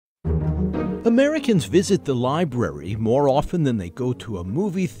Americans visit the library more often than they go to a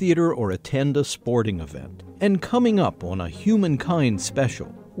movie theater or attend a sporting event. And coming up on a Humankind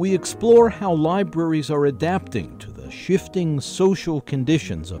special, we explore how libraries are adapting to the shifting social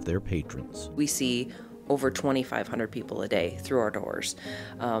conditions of their patrons. We see over 2,500 people a day through our doors.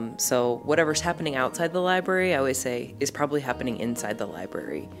 So whatever's happening outside the library, I always say, is probably happening inside the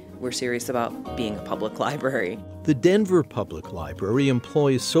library. We're serious about being a public library. The Denver Public Library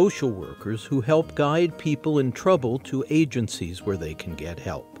employs social workers who help guide people in trouble to agencies where they can get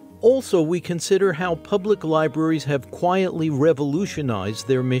help. Also, we consider how public libraries have quietly revolutionized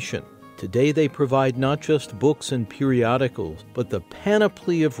their mission. Today they provide not just books and periodicals, but the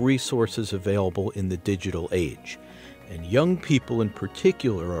panoply of resources available in the digital age. And young people in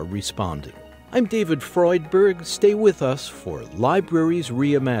particular are responding. I'm David Freudberg. Stay with us for Libraries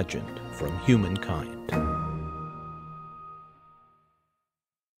Reimagined from Humankind.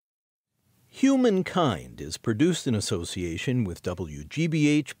 Humankind is produced in association with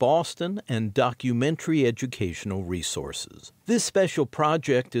WGBH Boston and Documentary Educational Resources. This special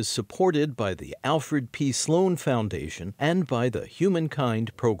project is supported by the Alfred P. Sloan Foundation and by the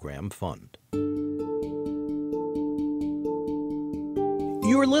Humankind Program Fund.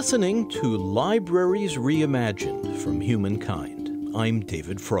 You're listening to Libraries Reimagined from Humankind. I'm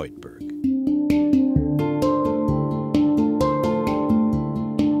David Freudberg.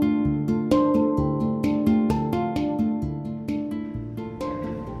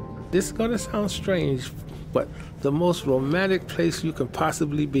 This is going to sound strange, but the most romantic place you can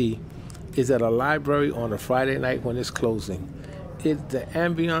possibly be is at a library on a Friday night when it's closing. The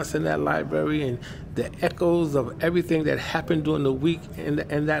ambiance in that library and the echoes of everything that happened during the week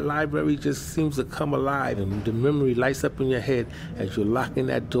in that library just seems to come alive, and the memory lights up in your head as you're locking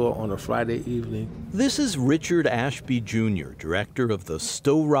that door on a Friday evening. This is Richard Ashby Jr., director of the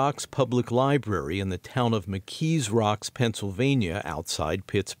Stowe Rocks Public Library in the town of McKees Rocks, Pennsylvania, outside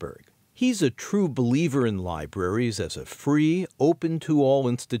Pittsburgh. He's a true believer in libraries as a free, open-to-all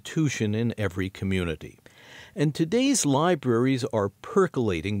institution in every community. And today's libraries are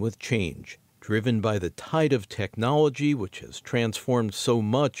percolating with change, driven by the tide of technology which has transformed so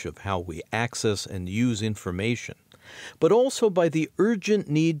much of how we access and use information, but also by the urgent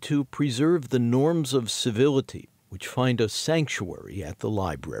need to preserve the norms of civility, which find a sanctuary at the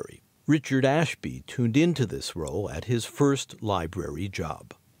library. Richard Ashby tuned into this role at his first library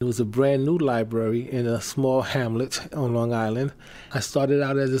job. It was a brand new library in a small hamlet on Long Island. I started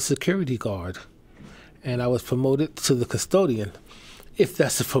out as a security guard, and I was promoted to the custodian, if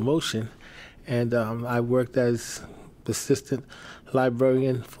that's a promotion. And I worked as assistant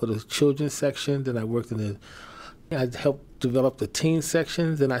librarian for the children's section. Then I worked I helped develop the teen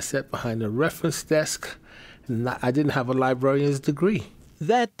section. Then I sat behind the reference desk. And I didn't have a librarian's degree.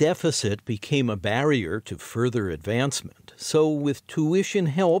 That deficit became a barrier to further advancement. So with tuition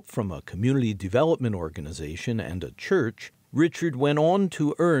help from a community development organization and a church, Richard went on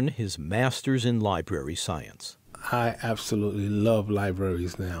to earn his master's in library science. I absolutely love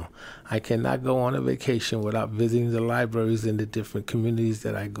libraries now. I cannot go on a vacation without visiting the libraries in the different communities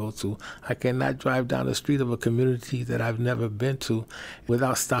that I go to. I cannot drive down the street of a community that I've never been to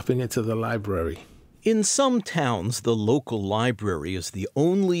without stopping into the library. In some towns, the local library is the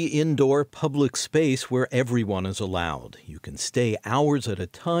only indoor public space where everyone is allowed. You can stay hours at a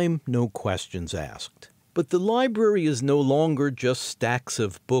time, no questions asked. But the library is no longer just stacks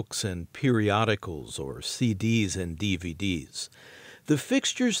of books and periodicals or CDs and DVDs. The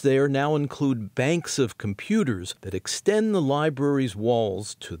fixtures there now include banks of computers that extend the library's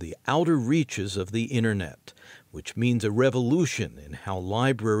walls to the outer reaches of the Internet, which means a revolution in how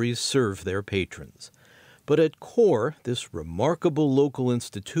libraries serve their patrons. But at core, this remarkable local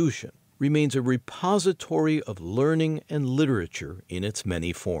institution remains a repository of learning and literature in its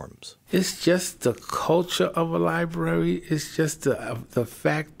many forms. It's just the culture of a library. It's just the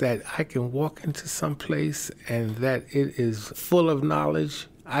fact that I can walk into some place and that it is full of knowledge.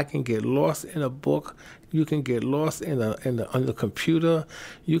 I can get lost in a book. You can get lost on the computer.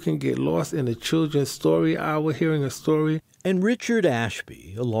 You can get lost in a children's story hour, hearing a story. And Richard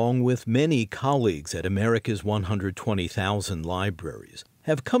Ashby, along with many colleagues at America's 120,000 libraries,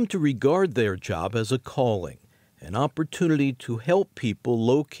 have come to regard their job as a calling, an opportunity to help people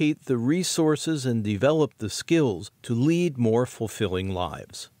locate the resources and develop the skills to lead more fulfilling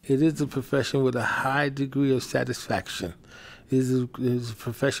lives. It is a profession with a high degree of satisfaction. It is a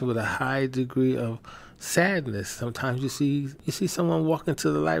profession with a high degree of sadness. Sometimes you see someone walk into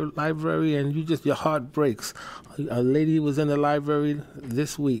the library and your heart breaks. A lady was in the library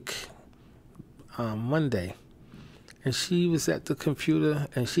this week, Monday, and she was at the computer,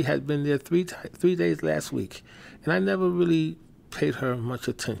 and she had been there 3 days last week, and I never really paid her much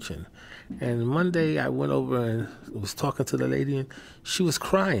attention. And Monday I went over and was talking to the lady, and she was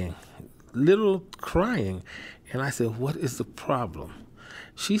crying, literal crying. And I said, "What is the problem?"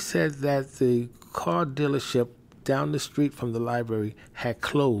 She said that the car dealership down the street from the library had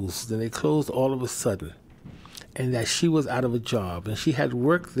closed, and they closed all of a sudden, and that she was out of a job, and she had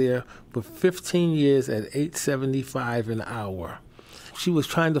worked there for 15 years at $8.75 an hour. She was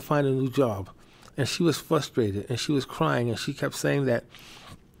trying to find a new job, and she was frustrated, and she was crying, and she kept saying that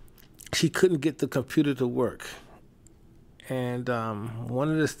she couldn't get the computer to work. And one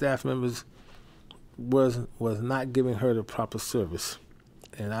of the staff members was not giving her the proper service,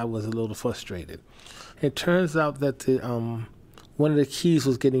 and I was a little frustrated. It turns out that one of the keys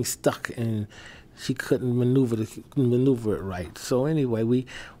was getting stuck, and she couldn't maneuver it right. So anyway, we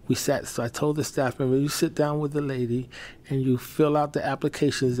sat. So I told the staff member, "You sit down with the lady, and you fill out the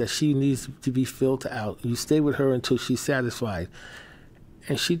applications that she needs to be filled out. You stay with her until she's satisfied."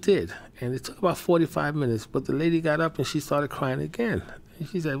 And she did. And it took about 45 minutes, but the lady got up and she started crying again. And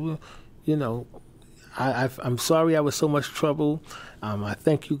she said, "Well, you know, I'm sorry I was so much trouble. I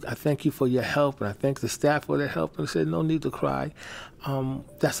thank you for your help, and I thank the staff for their help." And I said, "No need to cry.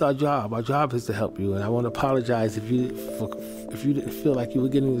 That's our job. Our job is to help you, and I want to apologize if you didn't feel like you were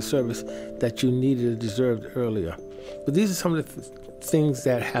getting the service that you needed or deserved earlier." But these are some of the things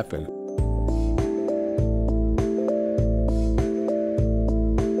that happen.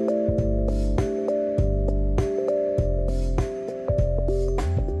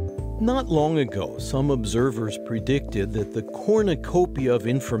 Not long ago, some observers predicted that the cornucopia of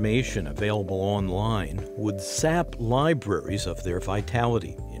information available online would sap libraries of their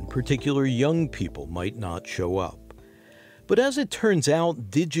vitality. In particular, young people might not show up. But as it turns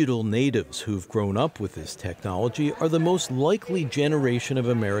out, digital natives who've grown up with this technology are the most likely generation of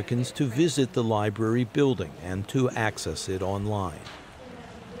Americans to visit the library building and to access it online.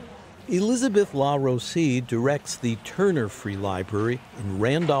 Elizabeth LaRossi directs the Turner Free Library in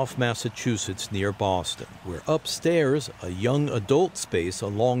Randolph, Massachusetts, near Boston, where upstairs, a young adult space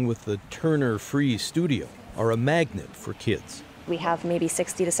along with the Turner Free Studio are a magnet for kids. We have maybe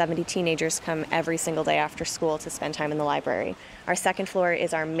 60 to 70 teenagers come every single day after school to spend time in the library. Our second floor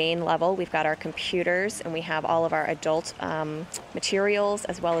is our main level. We've got our computers, and we have all of our adult materials,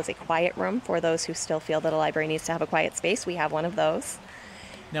 as well as a quiet room for those who still feel that a library needs to have a quiet space. We have one of those.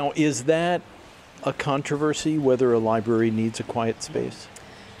 Now, is that a controversy, whether a library needs a quiet space?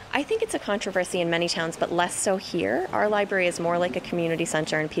 I think it's a controversy in many towns, but less so here. Our library is more like a community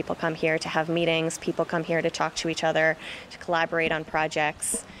center, and people come here to have meetings. People come here to talk to each other, to collaborate on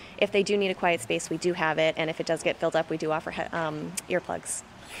projects. If they do need a quiet space, we do have it, and if it does get filled up, we do offer earplugs.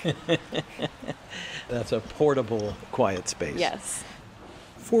 That's a portable quiet space. Yes.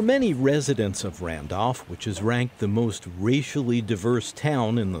 For many residents of Randolph, which is ranked the most racially diverse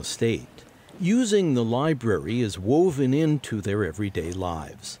town in the state, using the library is woven into their everyday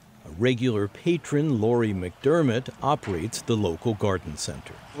lives. A regular patron, Lori McDermott, operates the local garden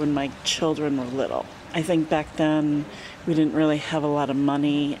center. When my children were little, I think back then we didn't really have a lot of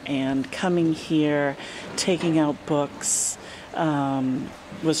money, and coming here, taking out books,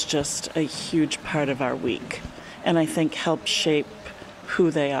 was just a huge part of our week, and I think helped shape who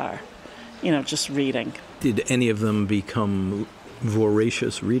they are, just reading. Did any of them become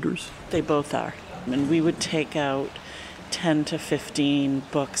voracious readers? They both are. And we would take out 10 to 15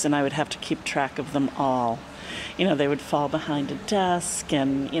 books, and I would have to keep track of them all. They would fall behind a desk,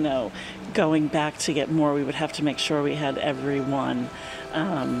 and, going back to get more, we would have to make sure we had every one.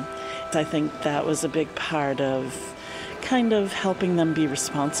 I think that was a big part of kind of helping them be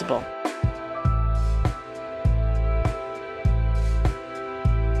responsible.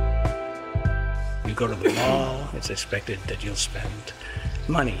 You go to the mall, it's expected that you'll spend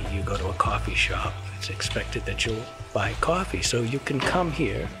money. You go to a coffee shop, it's expected that you'll buy coffee. So you can come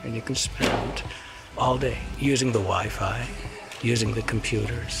here and you can spend all day using the Wi-Fi, using the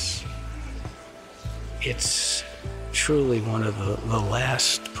computers. It's truly one of the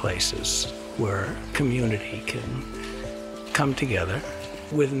last places where community can come together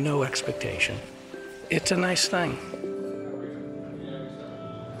with no expectation. It's a nice thing.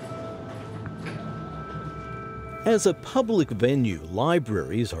 As a public venue,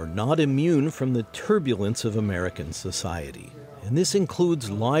 libraries are not immune from the turbulence of American society. And this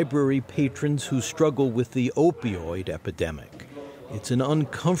includes library patrons who struggle with the opioid epidemic. It's an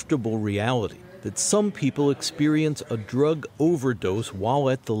uncomfortable reality that some people experience a drug overdose while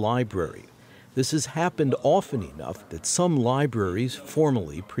at the library. This has happened often enough that some libraries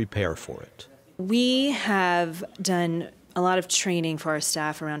formally prepare for it. We have done a lot of training for our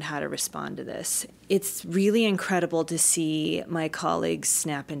staff around how to respond to this. It's really incredible to see my colleagues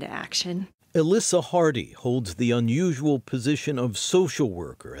snap into action. Alyssa Hardy holds the unusual position of social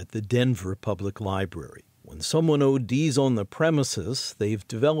worker at the Denver Public Library. When someone ODs on the premises, they've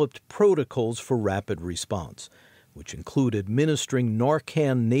developed protocols for rapid response, which include administering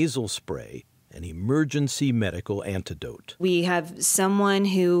Narcan nasal spray, an emergency medical antidote. We have someone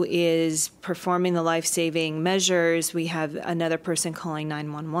who is performing the life-saving measures. We have another person calling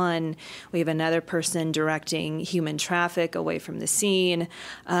 911. We have another person directing human traffic away from the scene.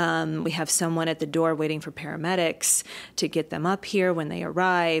 We have someone at the door waiting for paramedics to get them up here when they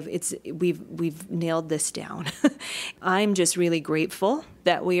arrive. We've nailed this down. I'm just really grateful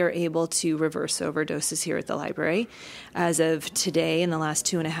that we are able to reverse overdoses here at the library. As of today, in the last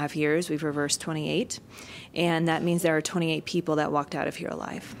 2.5 years, we've reversed 28, and that means there are 28 people that walked out of here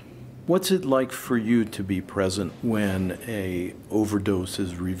alive. What's it like for you to be present when a overdose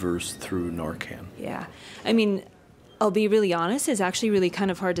is reversed through Narcan? Yeah. I mean, I'll be really honest, it's actually really kind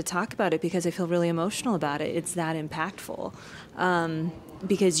of hard to talk about it because I feel really emotional about it. It's that impactful.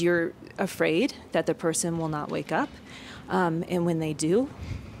 Because you're afraid that the person will not wake up. And when they do,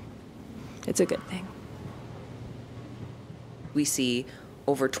 it's a good thing. We see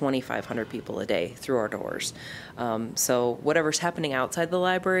over 2,500 people a day through our doors. So whatever's happening outside the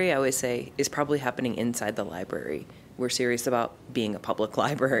library, I always say, is probably happening inside the library. We're serious about being a public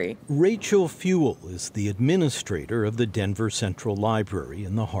library. Rachel Fuel is the administrator of the Denver Central Library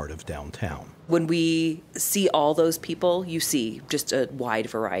in the heart of downtown. When we see all those people, you see just a wide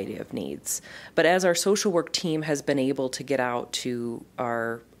variety of needs. But as our social work team has been able to get out to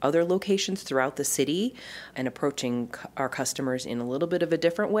our other locations throughout the city and approaching our customers in a little bit of a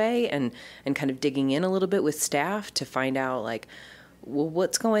different way and kind of digging in a little bit with staff to find out, like, well,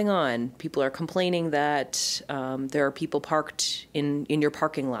 what's going on? People are complaining that there are people parked in your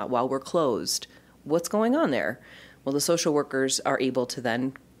parking lot while we're closed. What's going on there? Well, the social workers are able to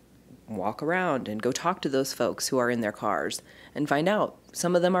then walk around and go talk to those folks who are in their cars and find out.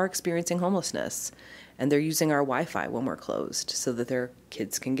 Some of them are experiencing homelessness, and they're using our Wi-Fi when we're closed so that their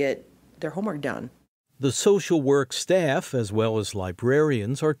kids can get their homework done. The social work staff, as well as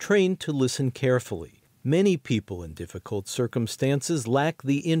librarians, are trained to listen carefully. Many people in difficult circumstances lack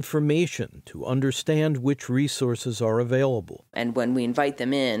the information to understand which resources are available. And when we invite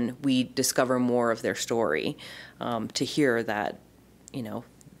them in, we discover more of their story to hear that,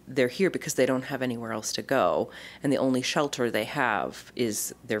 they're here because they don't have anywhere else to go, and the only shelter they have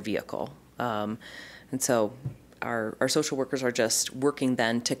is their vehicle. And so our social workers are just working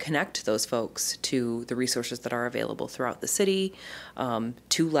then to connect those folks to the resources that are available throughout the city,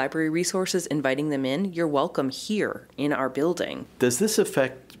 to library resources, inviting them in. You're welcome here in our building. Does this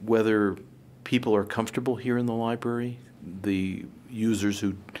affect whether people are comfortable here in the library, the users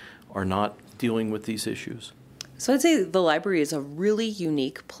who are not dealing with these issues? So I'd say the library is a really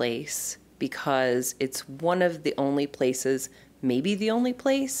unique place because it's one of the only places, maybe the only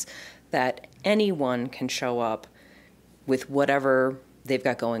place, that anyone can show up with whatever they've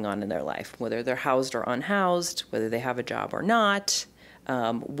got going on in their life, whether they're housed or unhoused, whether they have a job or not,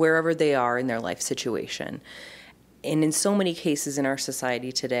 wherever they are in their life situation. And in so many cases in our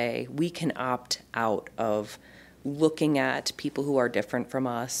society today, we can opt out of looking at people who are different from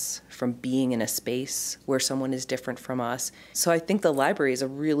us, from being in a space where someone is different from us. So I think the library is a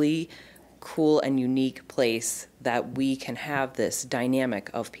really cool and unique place that we can have this dynamic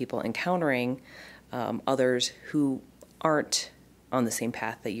of people encountering others who aren't on the same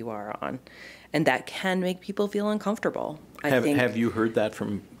path that you are on. And that can make people feel uncomfortable. Have you heard that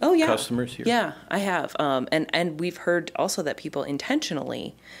from customers here? Yeah, I have. And we've heard also that people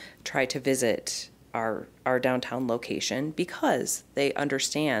intentionally try to visit our downtown location because they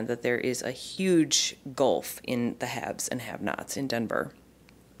understand that there is a huge gulf in the haves and have-nots in Denver.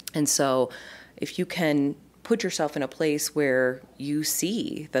 And so if you can put yourself in a place where you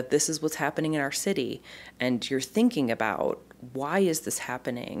see that this is what's happening in our city and you're thinking about why is this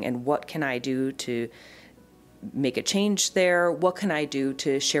happening and what can I do to make a change there? What can I do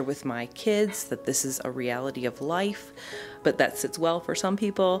to share with my kids that this is a reality of life? But that sits well for some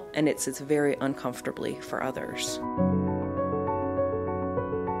people and it sits very uncomfortably for others.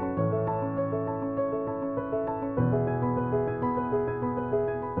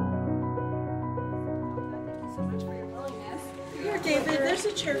 David, there's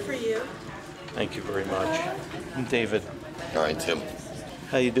a chair for you. Thank you very much. David. All right, Tim.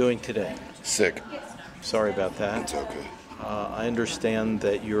 How you doing today? Sick. Sorry about that. It's okay. I understand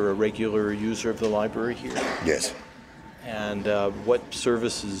that you're a regular user of the library here. Yes. And what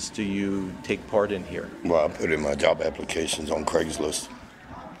services do you take part in here? Well, I put in my job applications on Craigslist.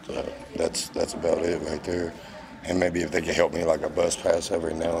 So that's about it right there. And maybe if they can help me like a bus pass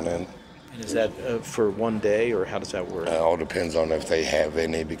every now and then. And is that for one day, or how does that work? All depends on if they have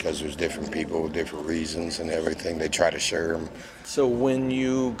any, because there's different people with different reasons and everything. They try to share them. So when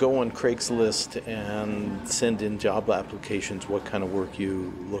you go on Craigslist and send in job applications, what kind of work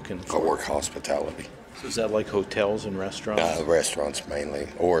you looking for? I work hospitality. So is that like hotels and restaurants? Restaurants mainly,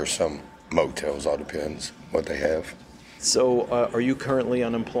 or some motels, all depends what they have. So are you currently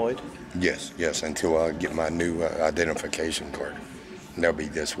unemployed? Yes, until I get my new identification card. And that'll be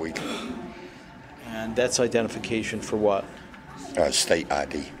this week. And that's identification for what? State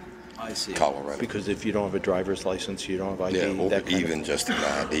ID. I see. Colorado. Because if you don't have a driver's license, you don't have ID. Yeah, or even of... just an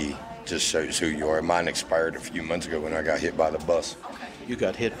ID just shows who you are. Mine expired a few months ago when I got hit by the bus. You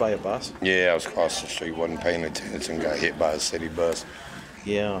got hit by a bus? Yeah, I was across the street, wasn't paying attention, got hit by a city bus.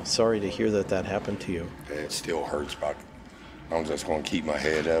 Yeah, sorry to hear that happened to you. Yeah, it still hurts, but I'm just going to keep my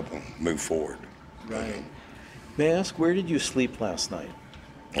head up and move forward. Right. May I ask, where did you sleep last night?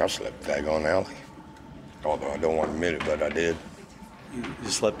 I slept daggone alley. Although I don't want to admit it, but I did. You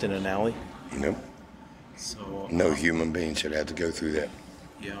slept in an alley? Nope. So no human being should have to go through that.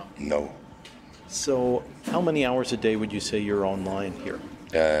 Yeah. No. So how many hours a day would you say you're online here?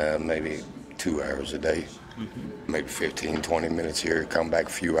 Maybe 2 hours a day. Mm-hmm. Maybe 15, 20 minutes here. Come back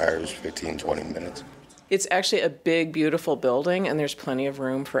a few hours, 15, 20 minutes. It's actually a big, beautiful building, and there's plenty of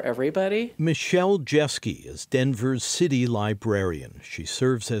room for everybody. Michelle Jeske is Denver's city librarian. She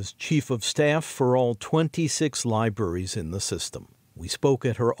serves as chief of staff for all 26 libraries in the system. We spoke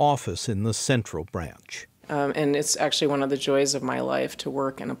at her office in the Central Branch. And it's actually one of the joys of my life to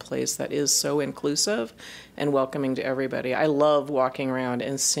work in a place that is so inclusive and welcoming to everybody. I love walking around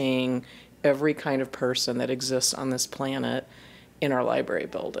and seeing every kind of person that exists on this planet in our library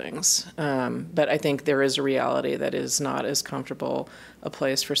buildings. But I think there is a reality that is not as comfortable a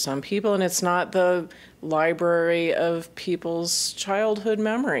place for some people, and it's not the library of people's childhood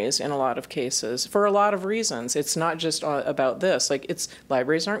memories in a lot of cases, for a lot of reasons. It's not just about this.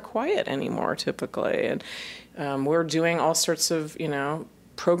 Libraries aren't quiet anymore, typically, and we're doing all sorts of,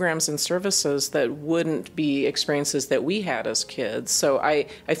 programs and services that wouldn't be experiences that we had as kids. So I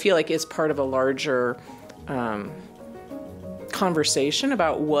feel like it's part of a larger conversation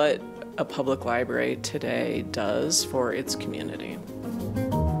about what a public library today does for its community.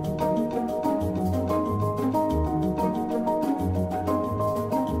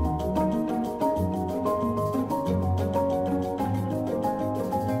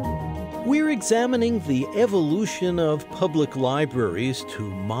 We're examining the evolution of public libraries to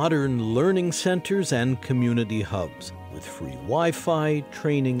modern learning centers and community hubs, with free Wi-Fi,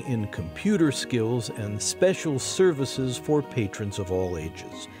 training in computer skills, and special services for patrons of all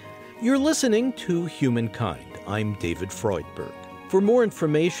ages. You're listening to Humankind. I'm David Freudberg. For more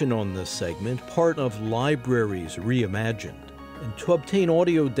information on this segment, part of Libraries Reimagined, and to obtain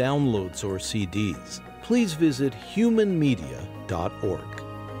audio downloads or CDs, please visit humanmedia.org.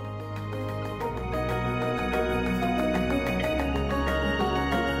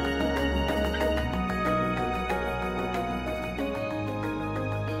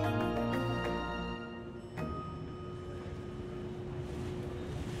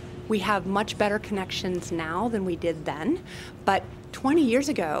 We have much better connections now than we did then. But 20 years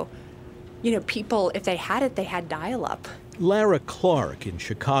ago, people, if they had it, they had dial-up. Lara Clark in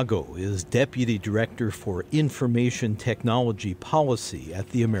Chicago is Deputy Director for Information Technology Policy at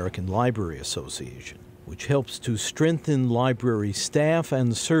the American Library Association, which helps to strengthen library staff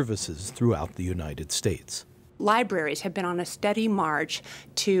and services throughout the United States. Libraries have been on a steady march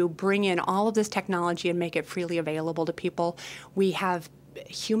to bring in all of this technology and make it freely available to people. We have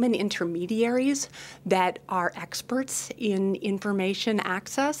human intermediaries that are experts in information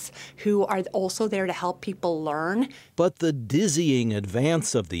access who are also there to help people learn. But the dizzying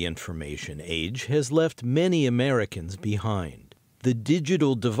advance of the information age has left many Americans behind. The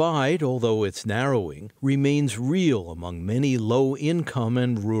digital divide, although it's narrowing, remains real among many low-income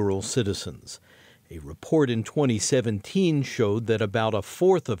and rural citizens. A report in 2017 showed that about a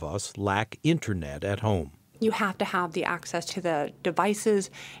fourth of us lack internet at home. You have to have the access to the devices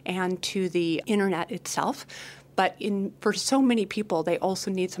and to the internet itself. But for so many people, they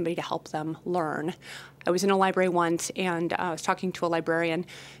also need somebody to help them learn. I was in a library once, and I was talking to a librarian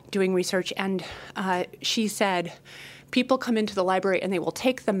doing research, and she said, people come into the library and they will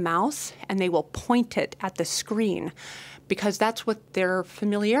take the mouse and they will point it at the screen because that's what their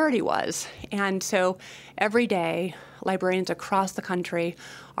familiarity was. And so every day, librarians across the country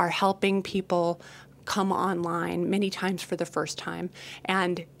are helping people come online many times for the first time.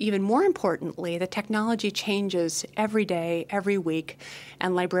 And even more importantly, the technology changes every day, every week,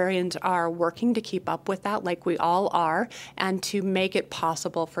 and librarians are working to keep up with that, like we all are, and to make it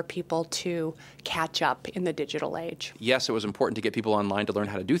possible for people to catch up in the digital age. Yes, it was important to get people online to learn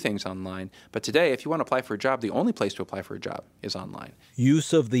how to do things online, but today, if you want to apply for a job, the only place to apply for a job is online.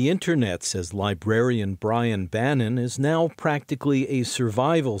 Use of the internet, says librarian Brian Bannon, is now practically a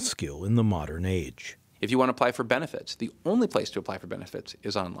survival skill in the modern age. If you want to apply for benefits, the only place to apply for benefits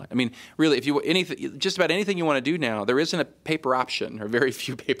is online. I mean, really, if you just about anything you want to do now, there isn't a paper option or very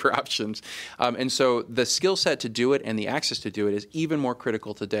few paper options. And so the skill set to do it and the access to do it is even more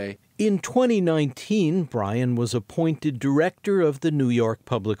critical today. In 2019, Brian was appointed director of the New York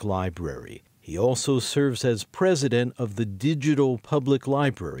Public Library. He also serves as president of the Digital Public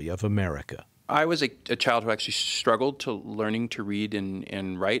Library of America. I was a child who actually struggled to learning to read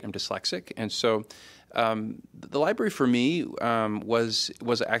and write. I'm dyslexic. And so the library for me was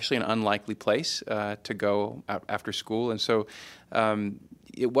actually an unlikely place to go after school. And so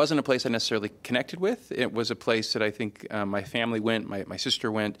it wasn't a place I necessarily connected with. It was a place that I think my family went, my sister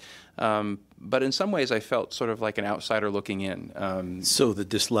went. But in some ways, I felt sort of like an outsider looking in. So the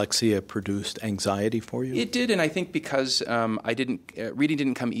dyslexia produced anxiety for you? It did, and I think because reading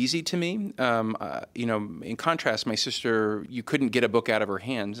didn't come easy to me. In contrast, my sister, you couldn't get a book out of her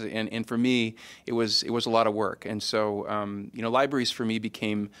hands, and for me, it was a lot of work. And so, libraries for me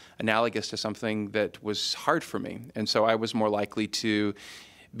became analogous to something that was hard for me, and so I was more likely to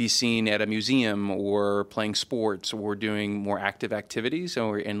be seen at a museum or playing sports or doing more active activities,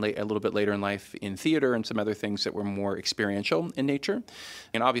 or a little bit later in life in theater and some other things that were more experiential in nature.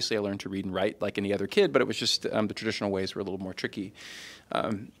 And obviously I learned to read and write like any other kid, but it was just the traditional ways were a little more tricky.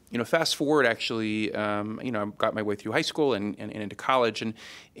 Fast forward, actually, I got my way through high school and into college,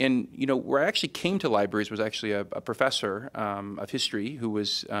 and where I actually came to libraries was actually a professor of history who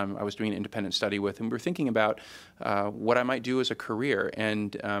was I was doing an independent study with, and we were thinking about what I might do as a career,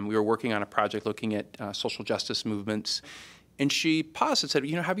 and we were working on a project looking at social justice movements. And she paused and said,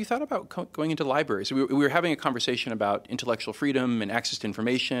 have you thought about going into libraries? So we were having a conversation about intellectual freedom and access to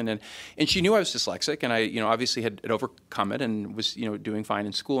information. And she knew I was dyslexic, and I, obviously had overcome it and was, doing fine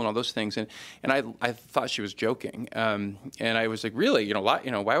in school and all those things. And I thought she was joking. And I was like, really?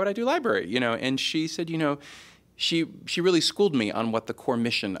 Why would I do library? And she said, she really schooled me on what the core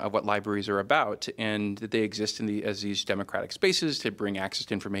mission of what libraries are about, and that they exist as these democratic spaces to bring access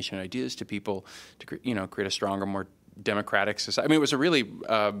to information and ideas to people, to create a stronger, more democratic society. I mean, it was a really,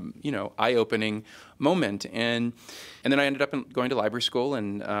 eye-opening moment, and then I ended up going to library school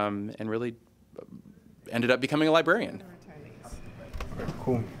and really ended up becoming a librarian.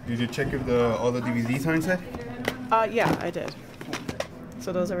 Cool. Did you check if all the DVDs are inside? Yeah, I did.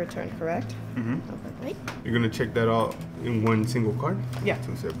 So those are returned, correct? Mm-hmm. Okay, great. You're gonna check that out in one single card? Yeah.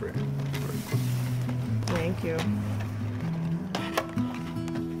 Two separate. Thank you.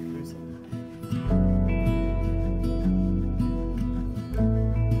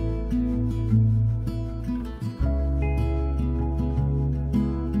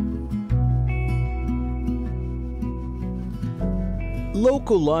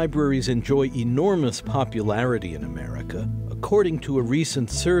 Local libraries enjoy enormous popularity in America. According to a recent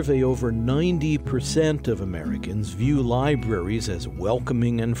survey, over 90% of Americans view libraries as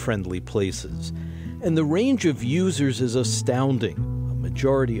welcoming and friendly places. And the range of users is astounding. A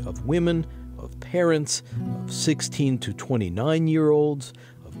majority of women, of parents, of 16 to 29-year-olds,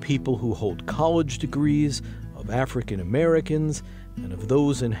 of people who hold college degrees, of African Americans, and of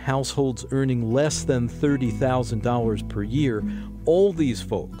those in households earning less than $30,000 per year. All these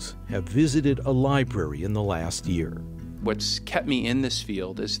folks have visited a library in the last year. What's kept me in this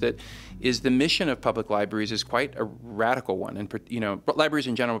field is the mission of public libraries is quite a radical one, and libraries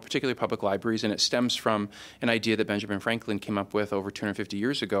in general, particularly public libraries, and it stems from an idea that Benjamin Franklin came up with over 250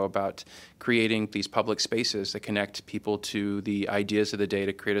 years ago about creating these public spaces that connect people to the ideas of the day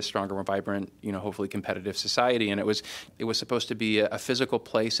to create a stronger, more vibrant, hopefully competitive society. And it was supposed to be a physical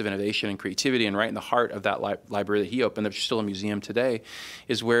place of innovation and creativity, and right in the heart of that library that he opened, there's still a museum today,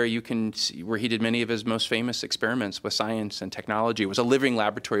 is where you can see, where he did many of his most famous experiments with science and technology. It was a living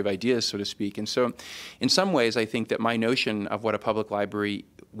laboratory of ideas, so to speak. And so in some ways, I think that my notion of what a public library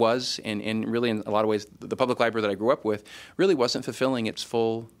was, and really in a lot of ways, the public library that I grew up with really wasn't fulfilling its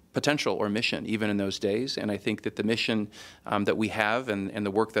full potential or mission, even in those days. And I think that the mission that we have and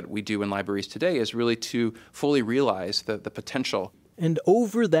the work that we do in libraries today is really to fully realize the potential. And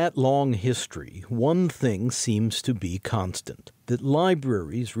over that long history, one thing seems to be constant, that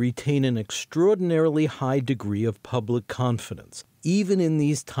libraries retain an extraordinarily high degree of public confidence. even in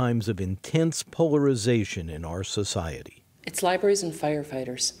these times of intense polarization in our society. It's libraries and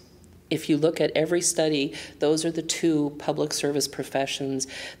firefighters. If you look at every study, those are the two public service professions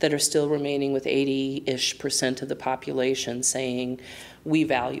that are still remaining, with 80-ish% of the population saying, we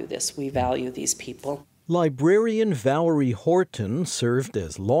value this, we value these people. Librarian Valerie Horton served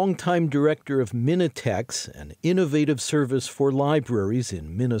as longtime director of Minitex, an innovative service for libraries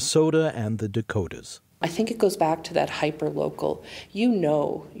in Minnesota and the Dakotas. I think it goes back to that hyper-local. You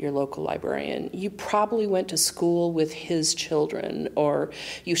know your local librarian. You probably went to school with his children, or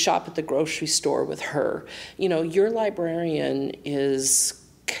you shop at the grocery store with her. You know, your librarian is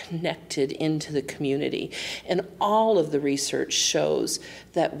connected into the community. And all of the research shows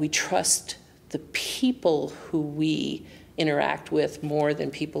that we trust the people who we interact with more than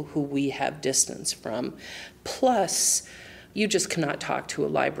people who we have distance from. Plus, you just cannot talk to a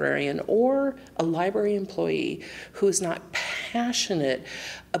librarian or a library employee who is not passionate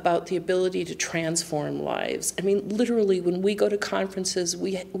about the ability to transform lives. I mean, literally, when we go to conferences,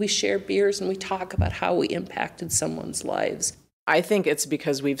 we share beers and we talk about how we impacted someone's lives. I think it's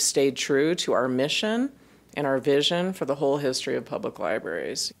because we've stayed true to our mission and our vision for the whole history of public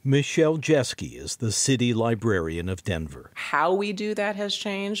libraries. Michelle Jeske is the city librarian of Denver. How we do that has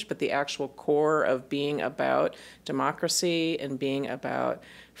changed, but the actual core of being about democracy and being about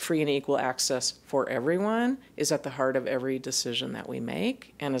free and equal access for everyone is at the heart of every decision that we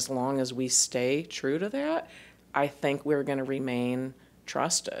make. And as long as we stay true to that, I think we're going to remain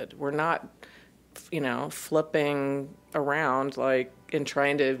trusted. We're not, flipping around and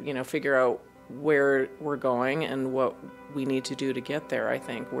trying to, figure out where we're going and what we need to do to get there. I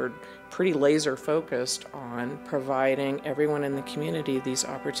think we're pretty laser focused on providing everyone in the community these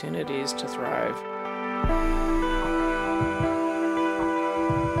opportunities to thrive.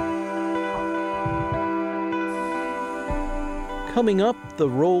 Coming up, the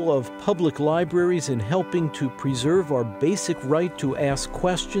role of public libraries in helping to preserve our basic right to ask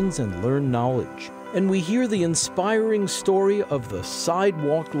questions and learn knowledge. And we hear the inspiring story of the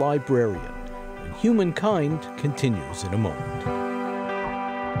sidewalk librarian. Humankind continues in a moment.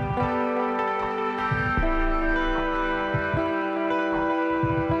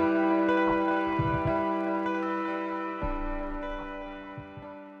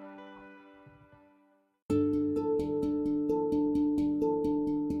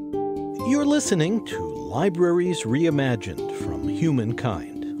 You're listening to Libraries Reimagined from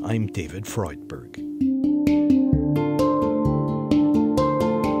Humankind. I'm David Freudberg.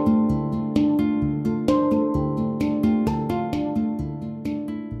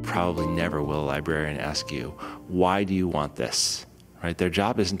 Probably never will a librarian ask you, why do you want this? Right? Their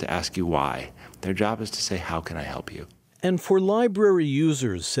job isn't to ask you why. Their job is to say, how can I help you? And for library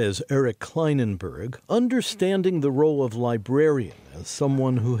users, says Eric Kleinenberg, understanding the role of librarian as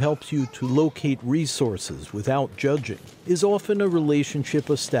someone who helps you to locate resources without judging is often a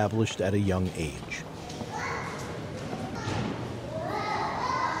relationship established at a young age.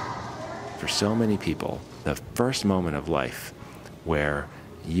 For so many people, the first moment of life where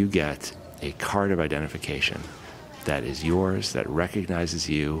you get a card of identification that is yours, that recognizes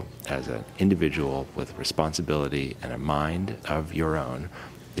you as an individual with responsibility and a mind of your own,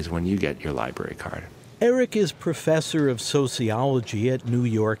 is when you get your library card. Eric is professor of sociology at New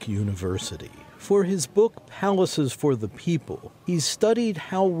York University. For his book, Palaces for the People, he's studied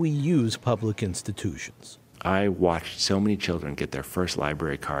how we use public institutions. I watched so many children get their first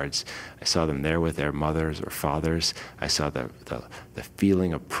library cards. I saw them there with their mothers or fathers. I saw the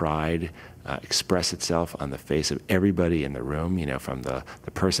feeling of pride express itself on the face of everybody in the room, from the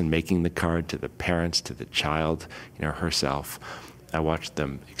person making the card to the parents to the child, herself. I watched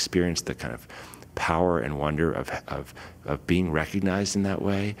them experience the kind of power and wonder of being recognized in that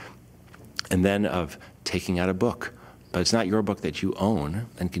way, and then of taking out a book. But it's not your book that you own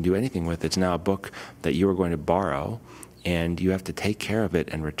and can do anything with. It's now a book that you are going to borrow, and you have to take care of it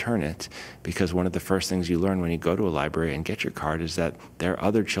and return it, because one of the first things you learn when you go to a library and get your card is that there are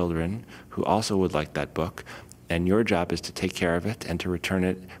other children who also would like that book, and your job is to take care of it and to return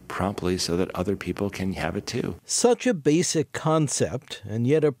it promptly so that other people can have it too. Such a basic concept, and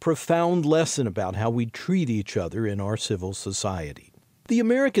yet a profound lesson about how we treat each other in our civil society. The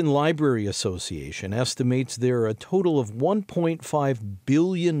American Library Association estimates there are a total of 1.5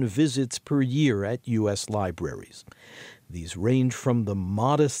 billion visits per year at U.S. libraries. These range from the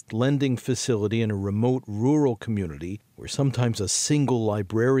modest lending facility in a remote rural community where sometimes a single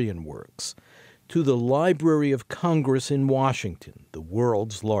librarian works, to the Library of Congress in Washington, the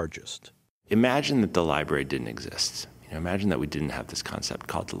world's largest. Imagine that the library didn't exist. Imagine that we didn't have this concept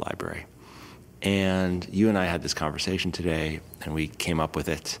called the library. And you and I had this conversation today, and we came up with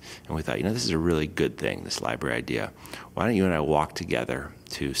it, and we thought, this is a really good thing, this library idea. Why don't you and I walk together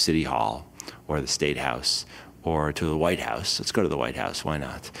to City Hall or the State House or to the White House? Let's go to the White House, why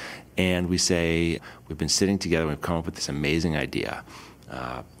not? And we say, we've been sitting together, we've come up with this amazing idea.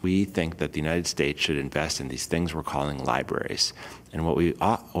 We think that the United States should invest in these things we're calling libraries. And what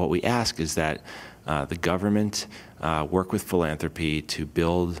we ask is that the government work with philanthropy to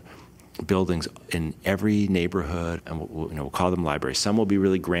build buildings in every neighborhood, and we'll call them libraries. Some will be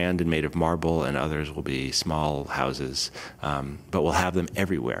really grand and made of marble, and others will be small houses, but we'll have them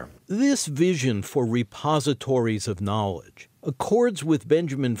everywhere. This vision for repositories of knowledge accords with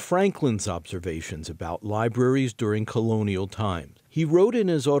Benjamin Franklin's observations about libraries during colonial times. He wrote in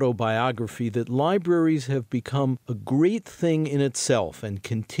his autobiography that libraries have become a great thing in itself and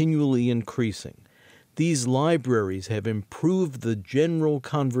continually increasing. These libraries have improved the general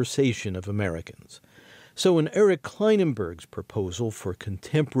conversation of Americans. So in Eric Kleinenberg's proposal for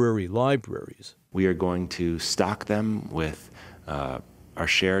contemporary libraries, we are going to stock them with our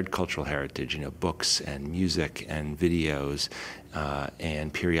shared cultural heritage, books and music and videos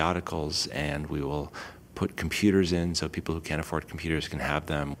and periodicals, and we will put computers in so people who can't afford computers can have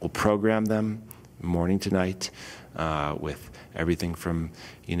them. We'll program them morning to night with everything from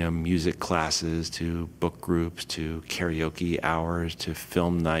music classes to book groups to karaoke hours to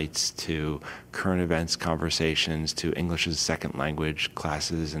film nights to current events conversations to English as a second language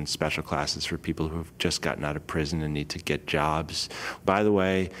classes and special classes for people who have just gotten out of prison and need to get jobs. By the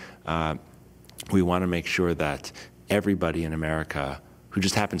way, we want to make sure that everybody in America who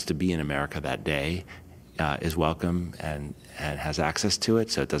just happens to be in America that day is welcome and has access to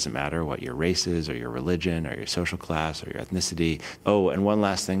it, so it doesn't matter what your race is or your religion or your social class or your ethnicity. Oh, and one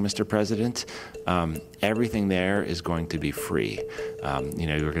last thing, Mr. President, everything there is going to be free.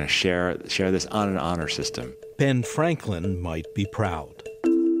 You're going to share this on an honor system. Ben Franklin might be proud.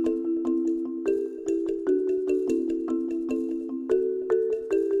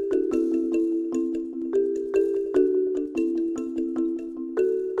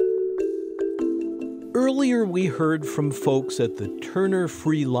 Earlier, we heard from folks at the Turner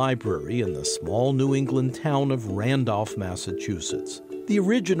Free Library in the small New England town of Randolph, Massachusetts. The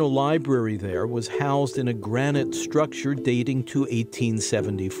original library there was housed in a granite structure dating to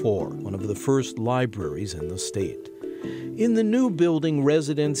 1874, one of the first libraries in the state. In the new building,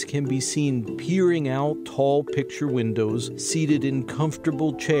 residents can be seen peering out tall picture windows, seated in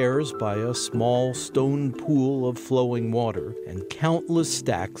comfortable chairs by a small stone pool of flowing water and countless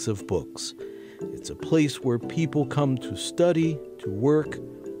stacks of books. It's a place where people come to study, to work,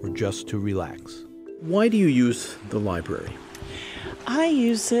 or just to relax. Why do you use the library? I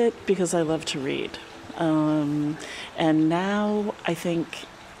use it because I love to read. And now I think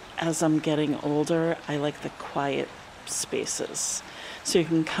as I'm getting older, I like the quiet spaces. So you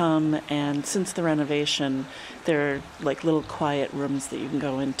can come, and since the renovation, there are like little quiet rooms that you can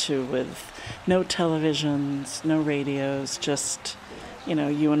go into with no televisions, no radios, just,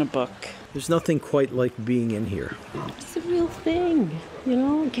 you and a book. There's nothing quite like being in here. It's the real thing,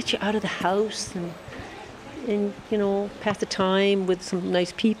 get you out of the house and pass the time with some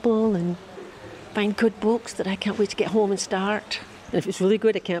nice people and find good books that I can't wait to get home and start. And if it's really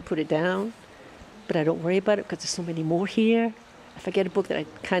good, I can't put it down, but I don't worry about it because there's so many more here. If I get a book that I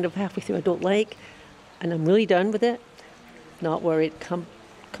kind of halfway through I don't like, and I'm really done with it, not worried, come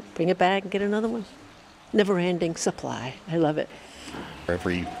bring it back and get another one. Never-ending supply. I love it.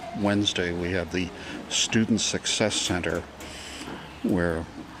 Every Wednesday we have the Student Success Center where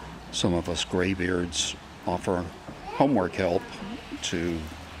some of us graybeards offer homework help to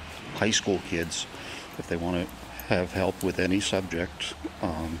high school kids if they want to have help with any subject.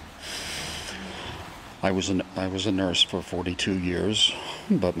 I was a nurse for 42 years,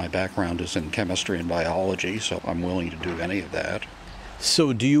 but my background is in chemistry and biology, so I'm willing to do any of that.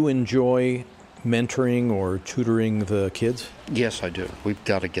 So do you enjoy mentoring or tutoring the kids? Yes, I do. We've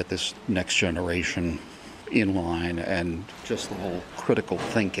got to get this next generation in line, and just the whole critical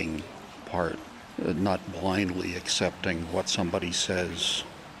thinking part, not blindly accepting what somebody says,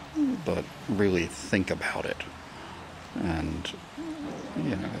 but really think about it. And,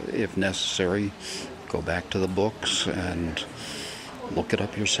 if necessary, go back to the books and look it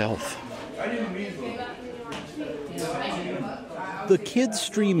up yourself. The kids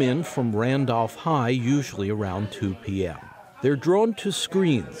stream in from Randolph High usually around 2 p.m. They're drawn to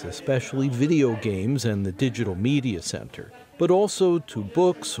screens, especially video games and the digital media center, but also to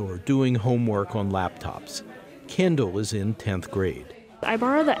books or doing homework on laptops. Kendall is in 10th grade. I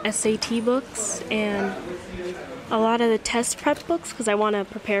borrow the SAT books and a lot of the test prep books because I want to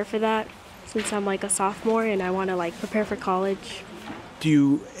prepare for that. since I'm like a sophomore and I want to like prepare for college. Do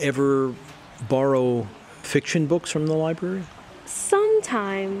you ever borrow fiction books from the library?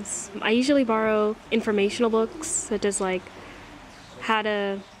 Sometimes. I usually borrow informational books, such as like how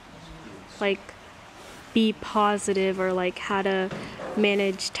to like be positive or like how to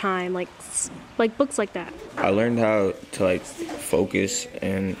manage time, like books like that. I learned how to like focus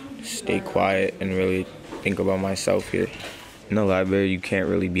and stay quiet and really think about myself here. In the library, you can't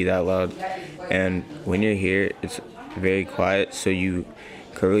really be that loud, and when you're here, it's very quiet, so you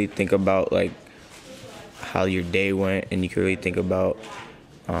can really think about like how your day went, and you can really think about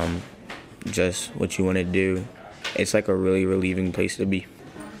just what you want to do. It's like a really relieving place to be.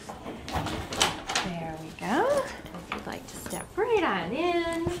 There we go. If you'd like to step right on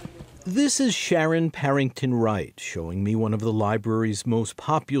in. This is Sharon Parrington Wright showing me one of the library's most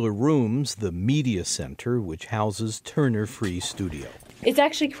popular rooms, the Media Center, which houses Turner Free Studio. It's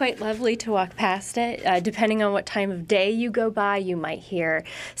actually quite lovely to walk past it. Depending on what time of day you go by, you might hear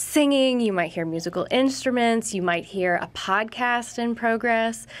singing, you might hear musical instruments, you might hear a podcast in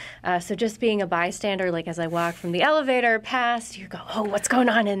progress. So just being a bystander, like as I walk from the elevator past, you go, oh, what's going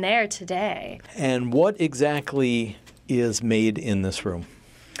on in there today? And what exactly is made in this room?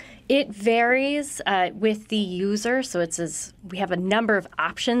 It varies with the user, so we have a number of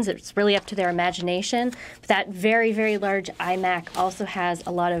options. It's really up to their imagination. But that very, very large iMac also has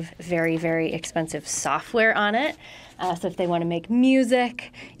a lot of very, very expensive software on it. So if they want to make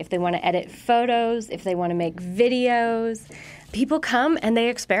music, if they want to edit photos, if they want to make videos, people come and they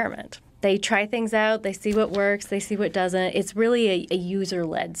experiment. They try things out, they see what works, they see what doesn't. It's really a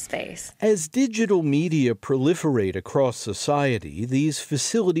user-led space. As digital media proliferate across society, these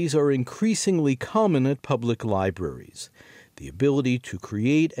facilities are increasingly common at public libraries. The ability to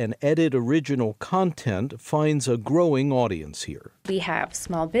create and edit original content finds a growing audience here. We have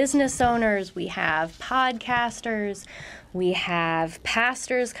small business owners, we have podcasters, we have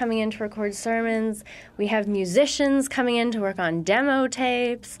pastors coming in to record sermons, we have musicians coming in to work on demo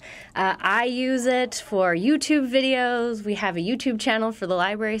tapes. I use it for YouTube videos. We have a YouTube channel for the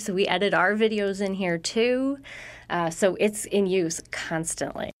library, so we edit our videos in here too. So it's in use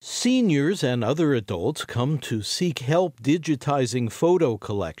constantly. Seniors and other adults come to seek help digitizing photo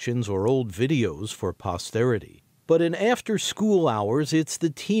collections or old videos for posterity. But in after-school hours, it's the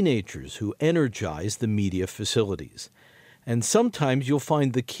teenagers who energize the media facilities. And sometimes you'll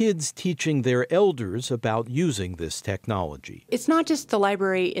find the kids teaching their elders about using this technology. It's not just the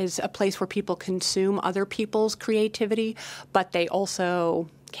library is a place where people consume other people's creativity, but they also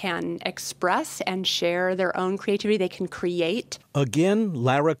can express and share their own creativity. They can create. Again,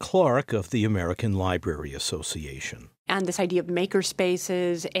 Lara Clark of the American Library Association. And this idea of maker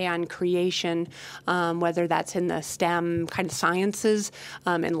spaces and creation, whether that's in the STEM kind of sciences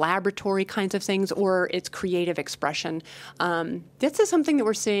and laboratory kinds of things, or it's creative expression. This is something that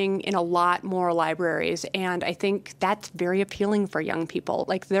we're seeing in a lot more libraries, and I think that's very appealing for young people.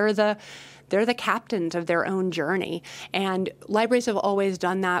 Like they're the captains of their own journey, and libraries have always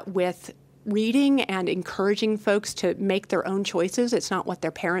done that with reading and encouraging folks to make their own choices. It's not what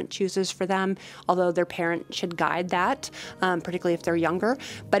their parent chooses for them, although their parent should guide that, particularly if they're younger.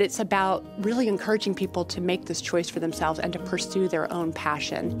 But it's about really encouraging people to make this choice for themselves and to pursue their own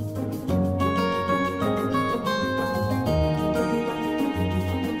passion.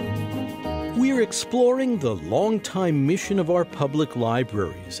 We're exploring the long-time mission of our public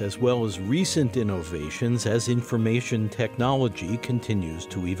libraries, as well as recent innovations as information technology continues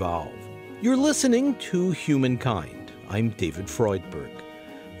to evolve. You're listening to Humankind. I'm David Freudberg.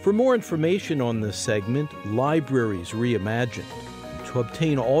 For more information on this segment, Libraries Reimagined, and to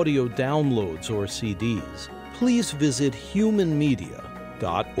obtain audio downloads or CDs, please visit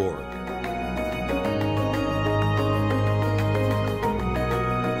humanmedia.org.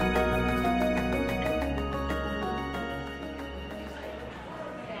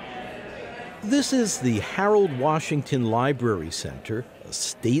 This is the Harold Washington Library Center, a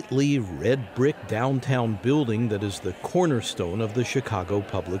stately red brick downtown building that is the cornerstone of the Chicago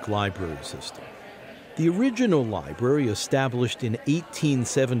Public Library System. The original library, established in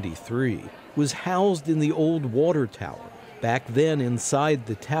 1873, was housed in the old water tower. Back then, inside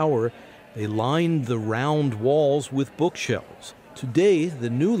the tower, they lined the round walls with bookshelves. Today, the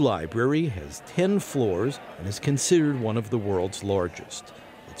new library has 10 floors and is considered one of the world's largest.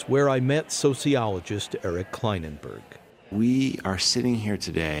 It's where I met sociologist Eric Kleinenberg. We are sitting here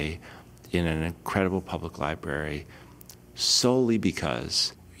today in an incredible public library solely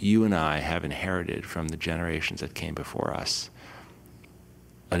because you and I have inherited from the generations that came before us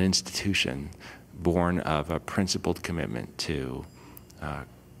an institution born of a principled commitment to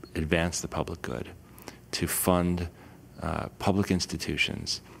advance the public good, to fund public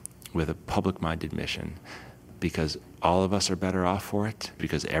institutions with a public-minded mission, because all of us are better off for it,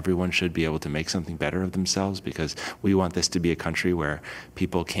 because everyone should be able to make something better of themselves, because we want this to be a country where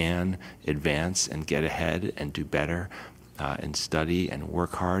people can advance and get ahead and do better and study and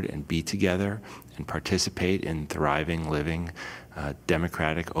work hard and be together and participate in thriving, living,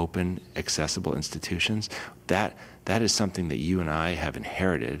 democratic, open, accessible institutions. That is something that you and I have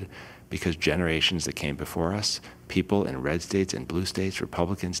inherited, because generations that came before us, people in red states and blue states,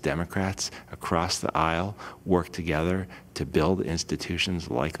 Republicans, Democrats, across the aisle, worked together to build institutions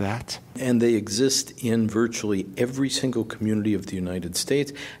like that. And they exist in virtually every single community of the United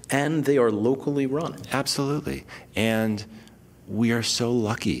States, and they are locally run. Absolutely. And we are so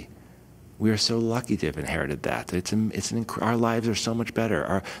lucky. We are so lucky to have inherited that. Our lives are so much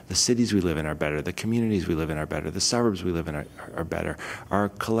better. The cities we live in are better. The communities we live in are better. The suburbs we live in are better. Our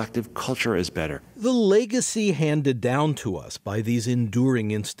collective culture is better. The legacy handed down to us by these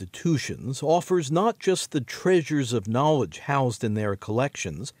enduring institutions offers not just the treasures of knowledge housed in their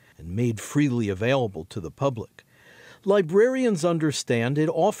collections and made freely available to the public. Librarians understand it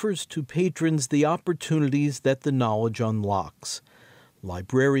offers to patrons the opportunities that the knowledge unlocks.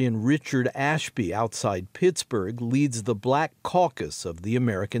 Librarian Richard Ashby outside Pittsburgh leads the Black Caucus of the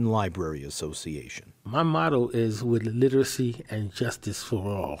American Library Association. My motto is with literacy and justice for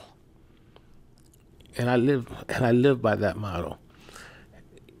all. And I live by that motto.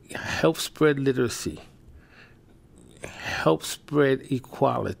 Help spread literacy. Help spread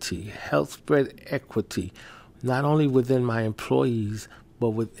equality. Help spread equity, not only within my employees, but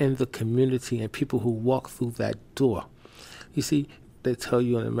within the community and people who walk through that door. You see, they tell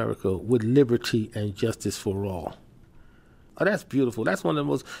you in America, with liberty and justice for all. Oh, that's beautiful. That's one of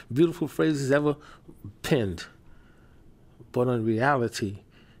the most beautiful phrases ever penned. But in reality,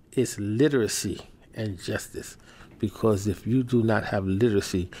 it's literacy and justice. Because if you do not have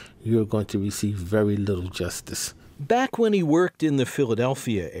literacy, you're going to receive very little justice. Back when he worked in the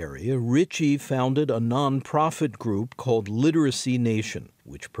Philadelphia area, Richie founded a nonprofit group called Literacy Nation,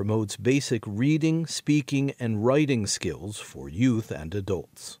 which promotes basic reading, speaking, and writing skills for youth and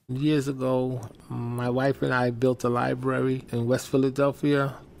adults. Years ago, my wife and I built a library in West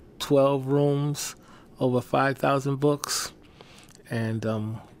Philadelphia, 12 rooms, over 5,000 books. And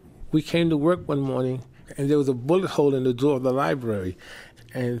we came to work one morning, and there was a bullet hole in the door of the library.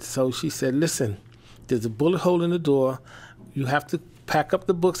 And so she said, listen, there's a bullet hole in the door. You have to pack up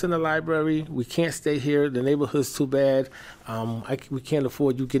the books in the library. We can't stay here. The neighborhood's too bad. We can't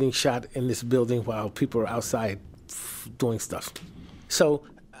afford you getting shot in this building while people are outside doing stuff. So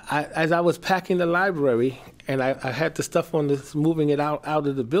as I was packing the library and I had the stuff on this, moving it out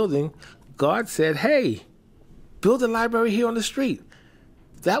of the building, God said, hey, build a library here on the street.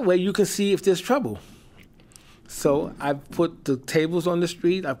 That way you can see if there's trouble. So I put the tables on the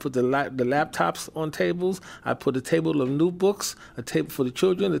street. I put the laptops on tables. I put a table of new books, a table for the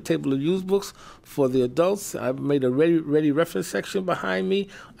children, a table of used books for the adults. I made a ready reference section behind me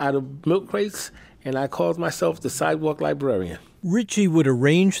out of milk crates, and I called myself the Sidewalk Librarian. Richie would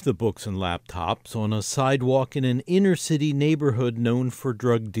arrange the books and laptops on a sidewalk in an inner-city neighborhood known for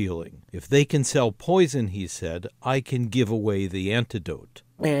drug dealing. If they can sell poison, he said, I can give away the antidote.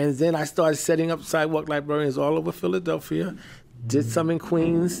 And then I started setting up sidewalk librarians all over Philadelphia, did some in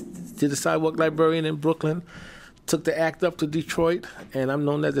Queens, did a sidewalk librarian in Brooklyn, took the act up to Detroit, and I'm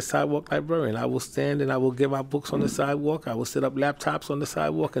known as the sidewalk librarian. I will stand and I will give out books on the sidewalk. I will set up laptops on the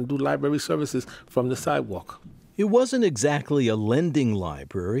sidewalk and do library services from the sidewalk. It wasn't exactly a lending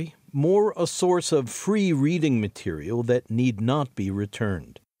library, more a source of free reading material that need not be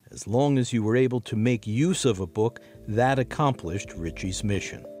returned. As long as you were able to make use of a book, that accomplished Richie's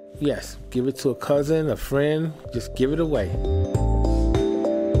mission. Yes, give it to a cousin, a friend, just give it away.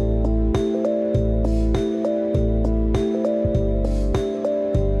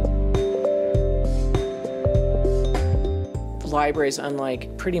 Libraries,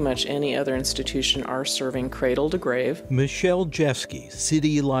 unlike pretty much any other institution, are serving cradle to grave. Michelle Jeffsky,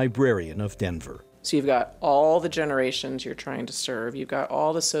 City Librarian of Denver. So you've got all the generations you're trying to serve. You've got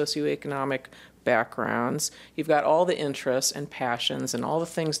all the socioeconomic backgrounds. You've got all the interests and passions and all the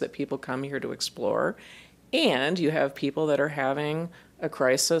things that people come here to explore. And you have people that are having a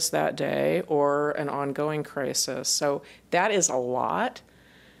crisis that day or an ongoing crisis. So that is a lot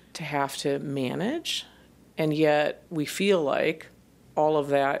to have to manage. And yet we feel like all of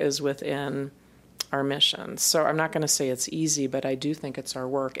that is within our mission. So I'm not going to say it's easy, but I do think it's our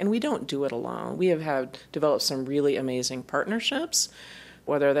work. And we don't do it alone. We have developed some really amazing partnerships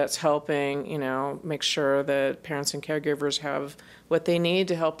whether that's helping, make sure that parents and caregivers have what they need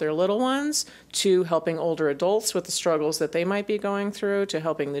to help their little ones, to helping older adults with the struggles that they might be going through, to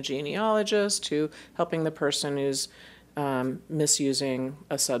helping the genealogist, to helping the person who's misusing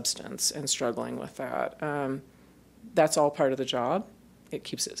a substance and struggling with that. That's all part of the job. It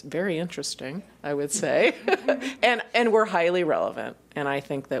keeps it very interesting, I would say. and we're highly relevant, and I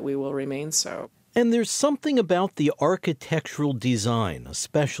think that we will remain so. And there's something about the architectural design,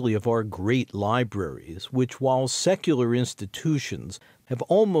 especially of our great libraries, which, while secular institutions, have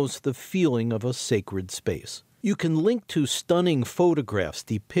almost the feeling of a sacred space. You can link to stunning photographs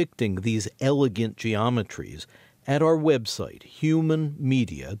depicting these elegant geometries at our website,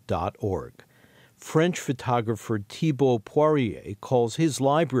 humanmedia.org. French photographer Thibaut Poirier calls his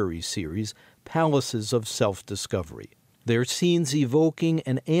library series Palaces of Self-Discovery. Their scenes evoking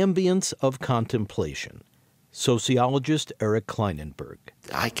an ambience of contemplation. Sociologist Eric Kleinenberg.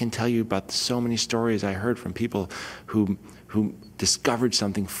 I can tell you about so many stories I heard from people who discovered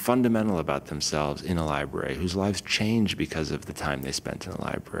something fundamental about themselves in a library, whose lives changed because of the time they spent in a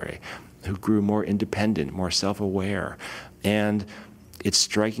library, who grew more independent, more self-aware. And it's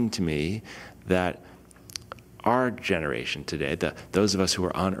striking to me that our generation today, those of us who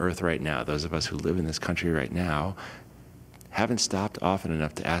are on Earth right now, those of us who live in this country right now, haven't stopped often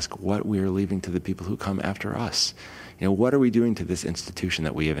enough to ask what we are leaving to the people who come after us. What are we doing to this institution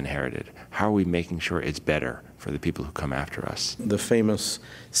that we have inherited? How are we making sure it's better for the people who come after us? The famous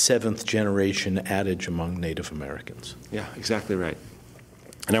seventh generation adage among Native Americans. Yeah, exactly right.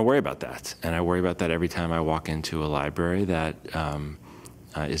 And I worry about that. And I worry about that every time I walk into a library that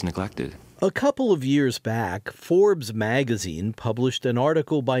is neglected. A couple of years back, Forbes magazine published an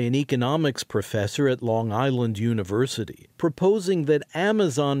article by an economics professor at Long Island University proposing that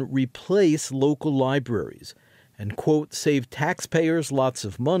Amazon replace local libraries and, quote, save taxpayers lots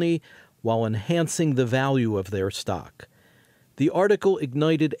of money while enhancing the value of their stock. The article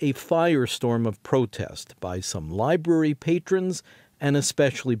ignited a firestorm of protest by some library patrons and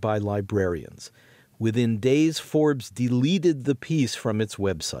especially by librarians. Within days, Forbes deleted the piece from its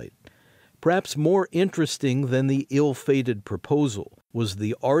website. Perhaps more interesting than the ill-fated proposal was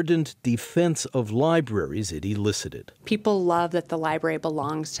the ardent defense of libraries it elicited. People love that the library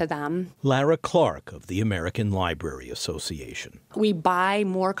belongs to them. Lara Clark of the American Library Association. We buy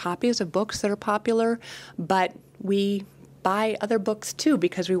more copies of books that are popular, but we buy other books too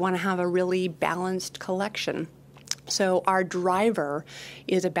because we want to have a really balanced collection. So our driver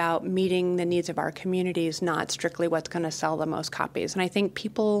is about meeting the needs of our communities, not strictly what's going to sell the most copies. And I think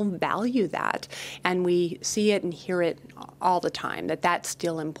people value that, and we see it and hear it all the time, that that's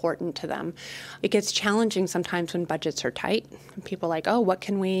still important to them. It gets challenging sometimes when budgets are tight. People are like, oh, what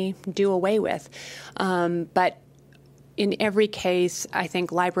can we do away with? But in every case, I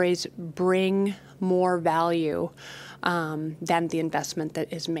think libraries bring more value than the investment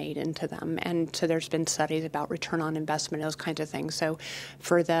that is made into them. And so there's been studies about return on investment, those kinds of things. So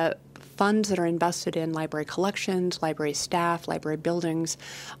for the funds that are invested in library collections, library staff, library buildings,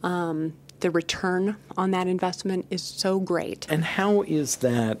 the return on that investment is so great. And how is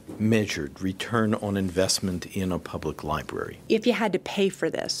that measured, return on investment in a public library? If you had to pay for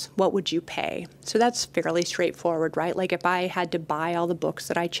this, what would you pay? So that's fairly straightforward, right? Like if I had to buy all the books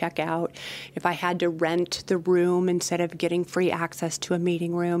that I check out, if I had to rent the room instead of getting free access to a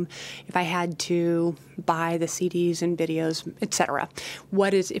meeting room, if I had to buy the CDs and videos, etc.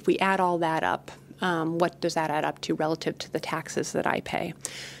 If we add all that up, what does that add up to relative to the taxes that I pay?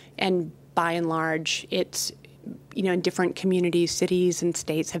 And by and large, it's, in different communities, cities, and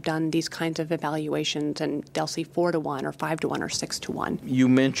states have done these kinds of evaluations, and they'll see 4-to-1 or 5-to-1 or 6-to-1. You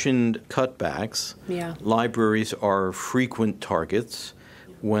mentioned cutbacks. Yeah. Libraries are frequent targets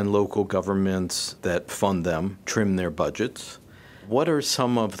when local governments that fund them trim their budgets. What are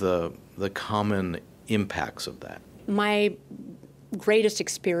some of the common impacts of that? My greatest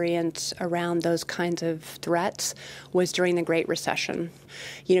experience around those kinds of threats was during the Great Recession.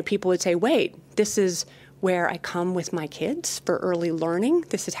 People would say, wait, this is where I come with my kids for early learning.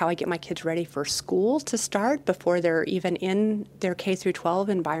 This is how I get my kids ready for school to start before they're even in their K-12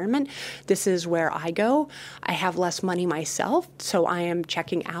 environment. This is where I go. I have less money myself, so I am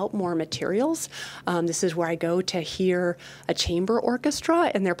checking out more materials. This is where I go to hear a chamber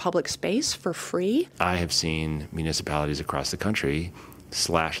orchestra in their public space for free. I have seen municipalities across the country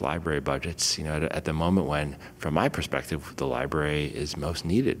slash library budgets, at the moment when, from my perspective, the library is most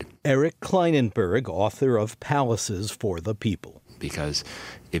needed. Eric Kleinenberg, author of Palaces for the People. Because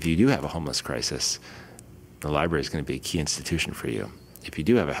if you do have a homeless crisis, the library is going to be a key institution for you. If you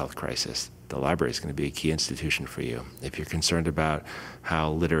do have a health crisis, the library is going to be a key institution for you. If you're concerned about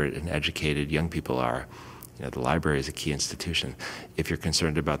how literate and educated young people are, the library is a key institution. If you're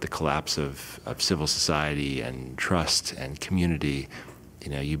concerned about the collapse of civil society and trust and community,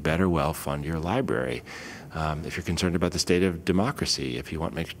 you better well fund your library. If you're concerned about the state of democracy, if you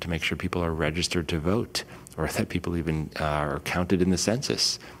want to make sure people are registered to vote, or that people even are counted in the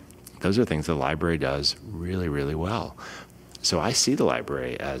census, those are things the library does really, really well. So I see the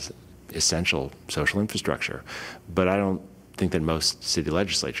library as essential social infrastructure, but I don't think that most city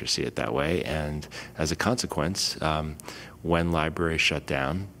legislatures see it that way, and as a consequence, when libraries shut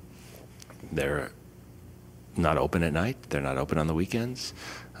down, they're not open at night, they're not open on the weekends,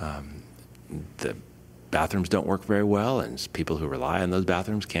 the bathrooms don't work very well, and people who rely on those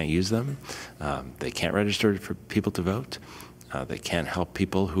bathrooms can't use them. They can't register for people to vote. They can't help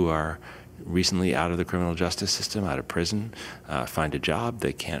people who are recently out of the criminal justice system, out of prison, find a job.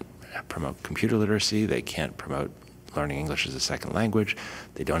 They can't promote computer literacy. They can't promote learning English as a second language.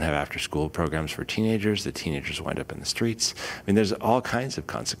 They don't have after-school programs for teenagers. The teenagers wind up in the streets. I mean, there's all kinds of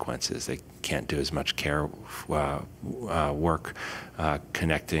consequences. They can't do as much care work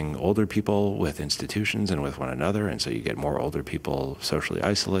connecting older people with institutions and with one another, and so you get more older people socially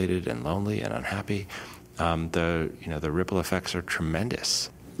isolated and lonely and unhappy. The ripple effects are tremendous.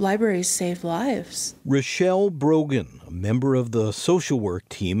 Libraries save lives. Rochelle Brogan, a member of the social work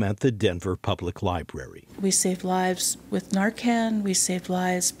team at the Denver Public Library. We saved lives with Narcan. We saved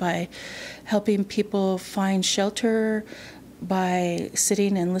lives by helping people find shelter, by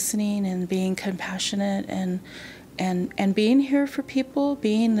sitting and listening and being compassionate and being here for people,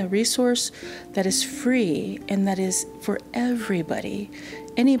 being the resource that is free and that is for everybody.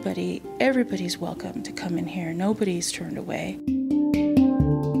 Everybody's welcome to come in here. Nobody's turned away.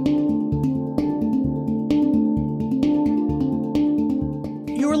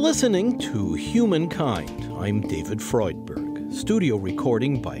 You're listening to Humankind. I'm David Freudberg. Studio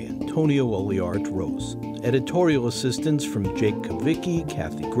recording by Antonio Oliart Rose. Editorial assistance from Jake Kavicki,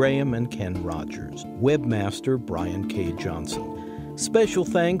 Kathy Graham, and Ken Rogers. Webmaster Brian K. Johnson. Special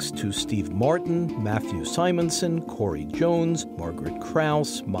thanks to Steve Martin, Matthew Simonson, Corey Jones, Margaret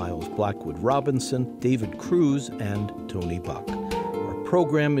Krause, Miles Blackwood Robinson, David Cruz, and Tony Buck. Our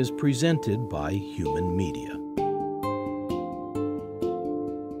program is presented by Human Media.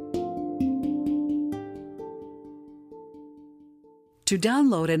 To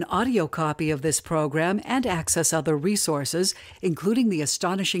download an audio copy of this program and access other resources, including the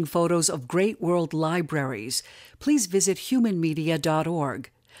astonishing photos of great world libraries, please visit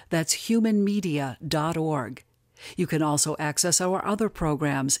humanmedia.org. That's humanmedia.org. You can also access our other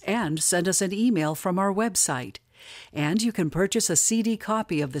programs and send us an email from our website. And you can purchase a CD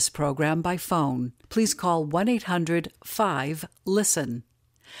copy of this program by phone. Please call 1-800-5-LISTEN.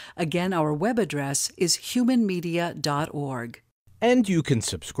 Again, our web address is humanmedia.org. And you can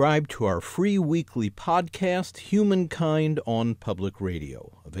subscribe to our free weekly podcast, Humankind, on Public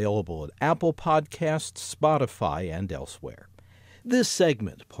Radio, available at Apple Podcasts, Spotify, and elsewhere. This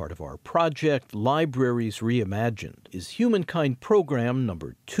segment, part of our project Libraries Reimagined, is Humankind program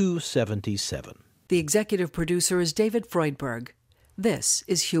number 277. The executive producer is David Freudberg. This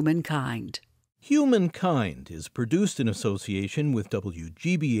is Humankind. Humankind is produced in association with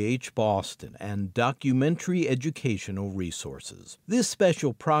WGBH Boston and Documentary Educational Resources. This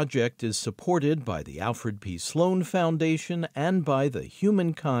special project is supported by the Alfred P. Sloan Foundation and by the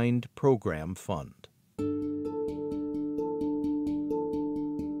Humankind Program Fund.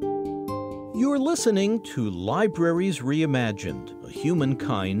 You're listening to Libraries Reimagined, a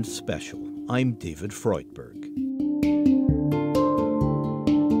Humankind special. I'm David Freudberg.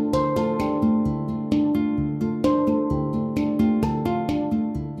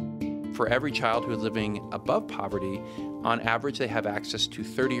 For every child who is living above poverty, on average, they have access to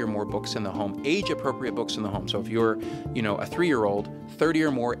 30 or more books in the home, age-appropriate books in the home. So if you're, a 3-year-old, 30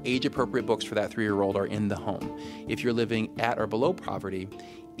 or more age-appropriate books for that 3-year-old are in the home. If you're living at or below poverty,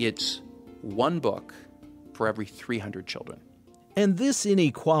 it's 1 book for every 300 children. And this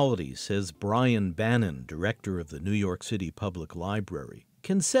inequality, says Brian Bannon, director of the New York City Public Library,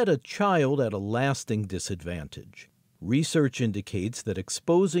 can set a child at a lasting disadvantage. Research indicates that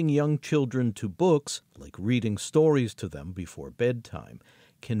exposing young children to books, like reading stories to them before bedtime,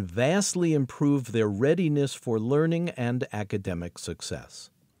 can vastly improve their readiness for learning and academic success.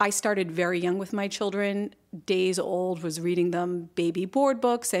 I started very young with my children, days old, was reading them baby board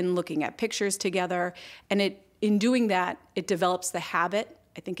books and looking at pictures together. And in doing that, it develops the habit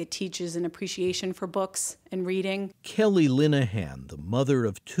I think it teaches an appreciation for books and reading. Kelly Linehan, the mother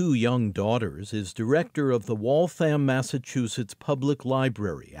of 2 young daughters, is director of the Waltham, Massachusetts Public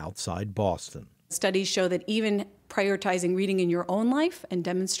Library outside Boston. Studies show that even prioritizing reading in your own life and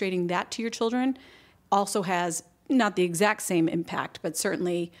demonstrating that to your children also has not the exact same impact, but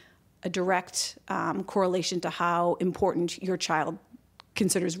certainly a direct correlation to how important your child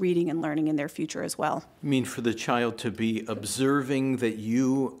considers reading and learning in their future as well. You mean for the child to be observing that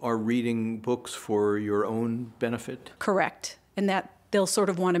you are reading books for your own benefit? Correct. And that they'll sort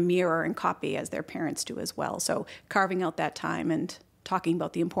of want to mirror and copy as their parents do as well. So carving out that time and talking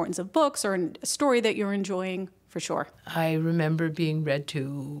about the importance of books or a story that you're enjoying, for sure. I remember being read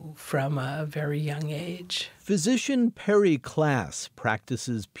to from a very young age. Physician Perry Klass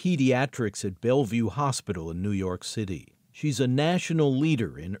practices pediatrics at Bellevue Hospital in New York City. She's a national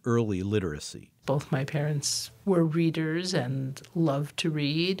leader in early literacy. Both my parents were readers and loved to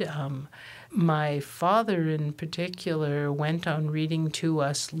read. My father, in particular, went on reading to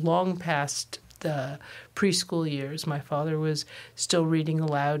us long past the preschool years. My father was still reading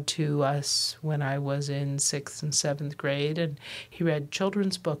aloud to us when I was in 6th and 7th grade, and he read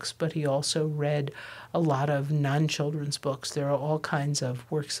children's books, but he also read a lot of non-children's books. There are all kinds of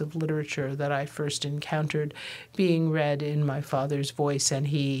works of literature that I first encountered being read in my father's voice, and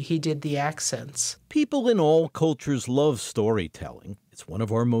he did the accents. People in all cultures love storytelling. It's one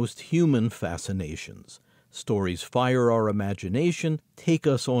of our most human fascinations. Stories fire our imagination, take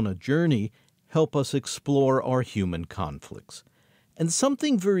us on a journey, help us explore our human conflicts. And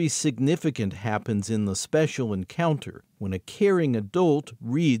something very significant happens in the special encounter when a caring adult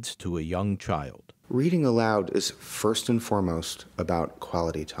reads to a young child. Reading aloud is first and foremost about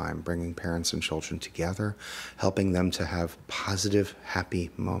quality time, bringing parents and children together, helping them to have positive, happy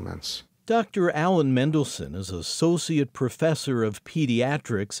moments. Dr. Alan Mendelson is Associate Professor of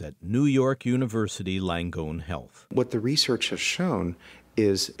Pediatrics at New York University Langone Health. What the research has shown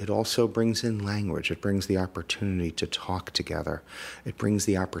is it also brings in language. It brings the opportunity to talk together. It brings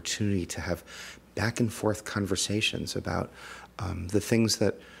the opportunity to have back and forth conversations about the things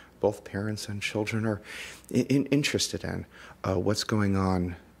that both parents and children are interested in. What's going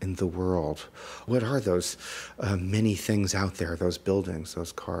on in the world? What are those many things out there, those buildings,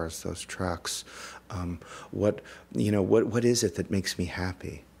 those cars, those trucks? What is it that makes me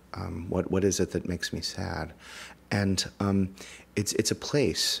happy? What is it that makes me sad? And it's a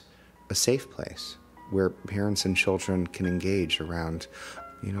place, a safe place, where parents and children can engage around,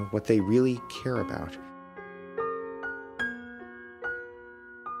 what they really care about.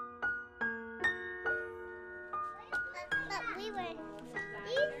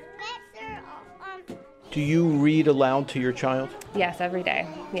 Do you read aloud to your child? Yes, every day.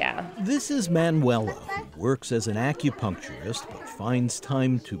 Yeah. This is Manuela, who works as an acupuncturist but finds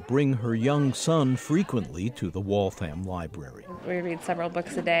time to bring her young son frequently to the Waltham Library. We read several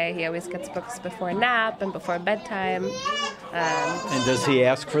books a day. He always gets books before nap and before bedtime. And does he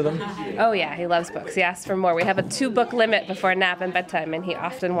ask for them? Oh, yeah, he loves books. He asks for more. We have a 2-book limit before nap and bedtime, and he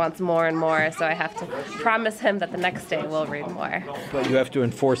often wants more and more, so I have to promise him that the next day we'll read more. But you have to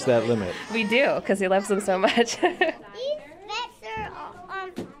enforce that limit. We do, because he loves them so much.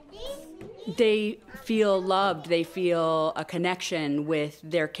 They feel loved. They feel a connection with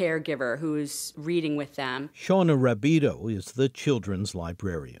their caregiver who's reading with them. Shauna Rabito is the children's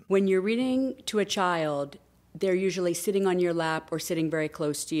librarian. When you're reading to a child, they're usually sitting on your lap or sitting very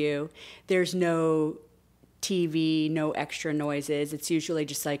close to you. There's no TV, no extra noises. It's usually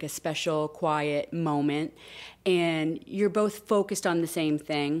just like a special, quiet moment. And you're both focused on the same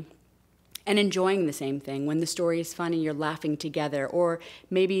thing and enjoying the same thing. When the story is funny, you're laughing together. Or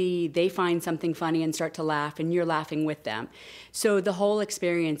maybe they find something funny and start to laugh, and you're laughing with them. So the whole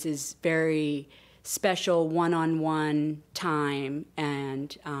experience is very special, one-on-one time.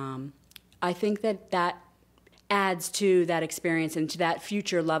 And I think that adds to that experience and to that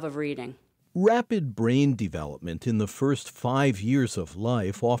future love of reading. Rapid brain development in the first 5 years of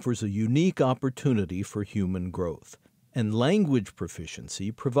life offers a unique opportunity for human growth. And language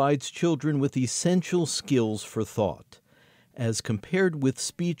proficiency provides children with essential skills for thought. As compared with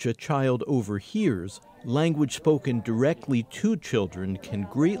speech a child overhears, language spoken directly to children can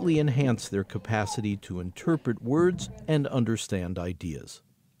greatly enhance their capacity to interpret words and understand ideas.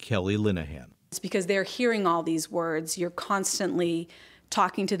 Kelly Linehan. It's because they're hearing all these words. You're constantly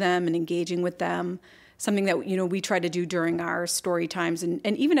talking to them and engaging with them. Something that, we try to do during our story times and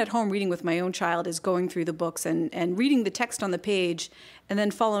even at home reading with my own child is going through the books and reading the text on the page and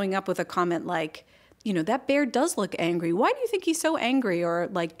then following up with a comment like, that bear does look angry. Why do you think he's so angry? Or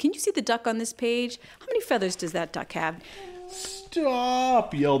like, can you see the duck on this page? How many feathers does that duck have?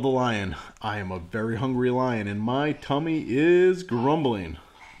 Stop, yelled the lion. I am a very hungry lion, and my tummy is grumbling.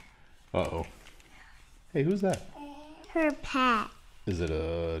 Uh-oh. Hey, who's that? Her pet. Is it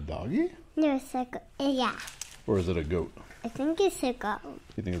a doggy? No, it's a yeah. Or is it a goat? I think it's a goat.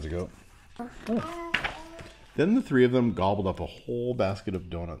 You think it's a goat? Oh. Then the three of them gobbled up a whole basket of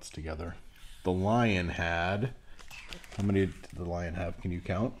donuts together. The lion had... How many did the lion have? Can you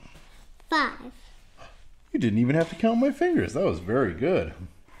count? 5. You didn't even have to count my fingers. That was very good.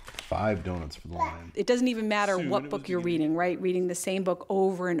 5 donuts for the lion. It doesn't even matter what book you're reading, right? Reading the same book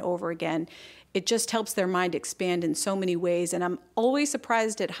over and over again. It just helps their mind expand in so many ways. And I'm always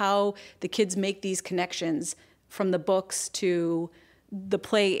surprised at how the kids make these connections from the books to the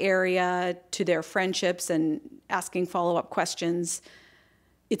play area to their friendships and asking follow-up questions.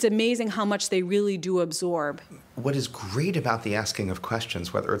 It's amazing how much they really do absorb. What is great about the asking of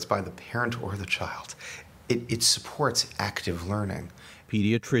questions, whether it's by the parent or the child, it supports active learning.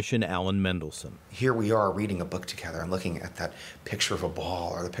 Pediatrician Alan Mendelson. Here we are reading a book together and looking at that picture of a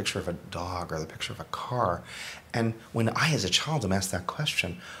ball or the picture of a dog or the picture of a car. And when I, as a child, am asked that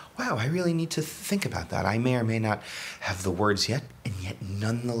question, wow, I really need to think about that. I may or may not have the words yet, and yet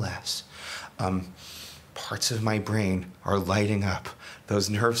nonetheless, parts of my brain are lighting up. Those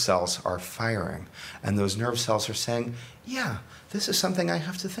nerve cells are firing, and those nerve cells are saying, yeah, this is something I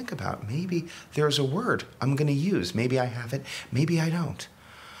have to think about. Maybe there's a word I'm going to use. Maybe I have it, maybe I don't.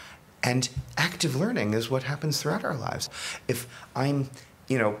 And active learning is what happens throughout our lives. If I'm,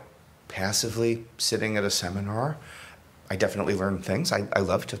 passively sitting at a seminar, I definitely learn things. I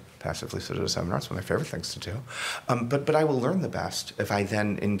love to passively sit at a seminar. It's one of my favorite things to do. But I will learn the best if I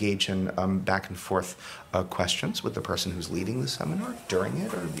then engage in back and forth questions with the person who's leading the seminar during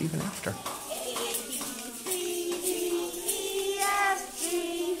it or even after.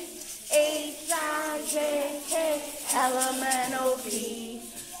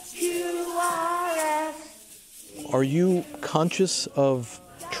 Are you conscious of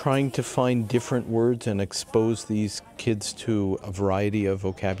trying to find different words and expose these kids to a variety of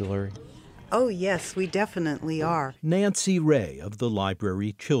vocabulary? Oh, yes, we definitely are. Nancy Ray of the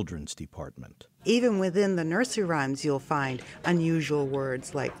Library Children's Department. Even within the nursery rhymes, you'll find unusual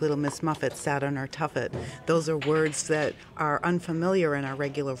words like Little Miss Muffet sat on her tuffet. Those are words that are unfamiliar in our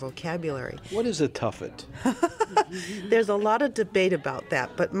regular vocabulary. What is a tuffet? There's a lot of debate about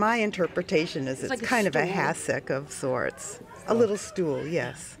that, but my interpretation is it's like kind of a stool. hassock of sorts. A little stool,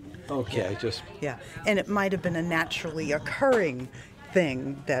 yes. Okay, Yeah, and it might have been a naturally occurring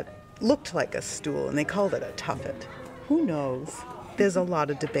thing that looked like a stool, and they called it a tuffet. Who knows? There's a lot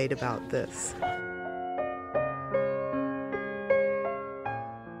of debate about this.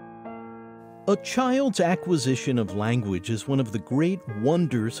 A child's acquisition of language is one of the great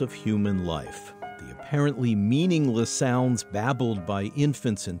wonders of human life. The apparently meaningless sounds babbled by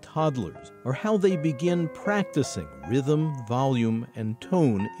infants and toddlers are how they begin practicing rhythm, volume, and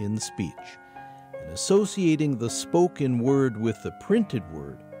tone in speech. And associating the spoken word with the printed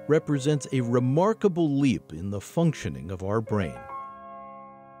word represents a remarkable leap in the functioning of our brain.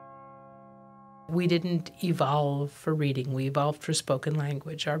 We didn't evolve for reading. We evolved for spoken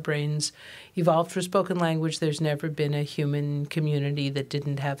language. Our brains evolved for spoken language. There's never been a human community that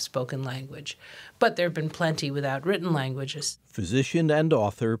didn't have spoken language. But there have been plenty without written languages. Physician and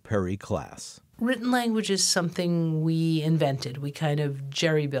author Perry Klass. Written language is something we invented. We kind of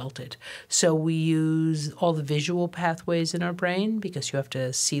jerry-built it. So we use all the visual pathways in our brain because you have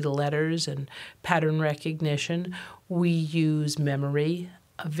to see the letters and pattern recognition. We use memory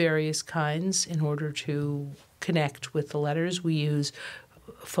of various kinds in order to connect with the letters. We use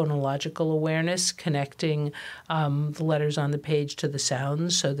phonological awareness, connecting the letters on the page to the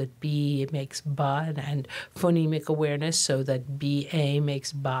sounds so that B makes ba, and phonemic awareness so that B-A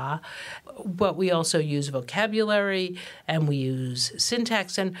makes ba. But we also use vocabulary and we use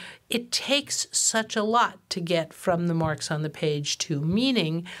syntax, and it takes such a lot to get from the marks on the page to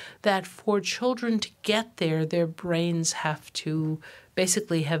meaning that for children to get there, their brains have to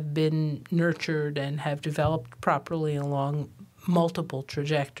basically have been nurtured and have developed properly along multiple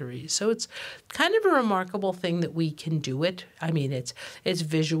trajectories. So it's kind of a remarkable thing that we can do it. I mean, it's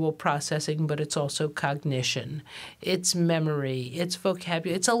visual processing, but it's also cognition. It's memory. It's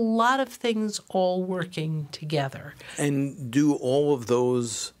vocabulary. It's a lot of things all working together. And do all of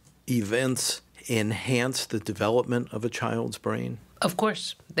those events enhance the development of a child's brain? Of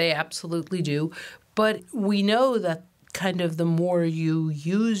course, they absolutely do. But we know that kind of the more you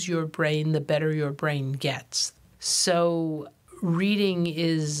use your brain, the better your brain gets. So reading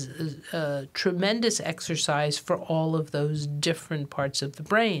is a tremendous exercise for all of those different parts of the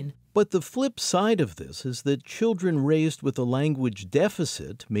brain. But the flip side of this is that children raised with a language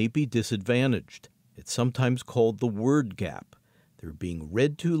deficit may be disadvantaged. It's sometimes called the word gap. They're being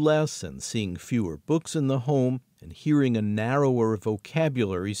read to less and seeing fewer books in the home and hearing a narrower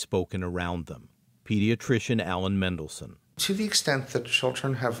vocabulary spoken around them. Pediatrician Alan Mendelson. To the extent that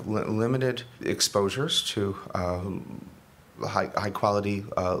children have limited exposures to high-quality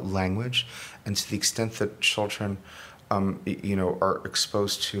language, and to the extent that children are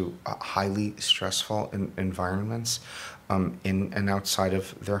exposed to highly stressful environments in and outside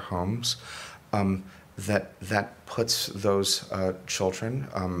of their homes, that puts those children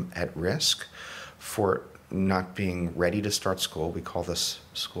at risk for not being ready to start school. We call this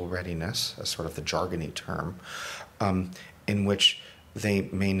school readiness, as sort of the jargony term, in which they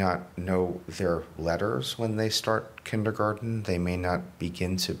may not know their letters when they start kindergarten. They may not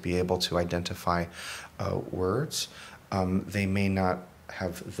begin to be able to identify words. They may not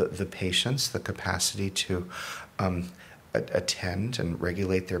have the patience, the capacity to attend and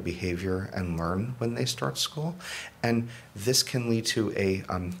regulate their behavior and learn when they start school. And this can lead to a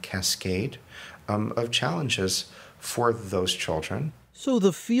cascade of challenges for those children. So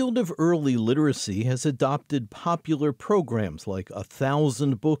the field of early literacy has adopted popular programs like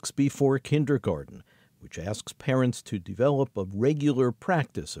 1,000 Books Before Kindergarten, which asks parents to develop a regular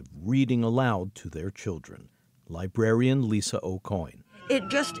practice of reading aloud to their children. Librarian Lisa O'Coin. It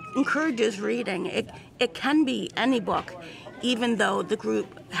just encourages reading. It can be any book, even though the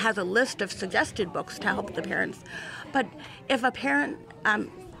group has a list of suggested books to help the parents. But if a parent,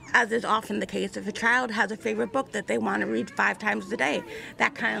 as is often the case, if a child has a favorite book that they want to read 5 times a day,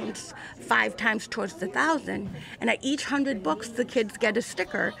 that counts 5 times towards the 1,000. And at each 100 books, the kids get a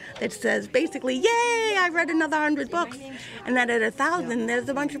sticker that says basically, yay, I read another 100 books. And then at 1,000, there's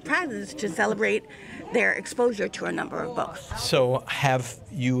a bunch of prizes to celebrate their exposure to a number of books. So have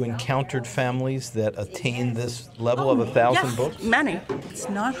you encountered families that attain this level of 1,000 books? Many. It's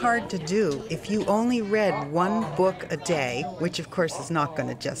not hard to do. If you only read 1 book a day, which of course is not going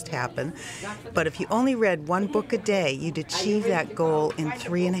to just happen, but if you only read 1 book a day, you'd achieve that goal in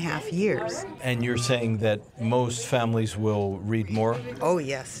 3.5 years. And you're saying that most families will read more? Oh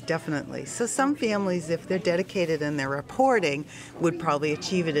yes, definitely. So some families, if they're dedicated and they're reporting, would probably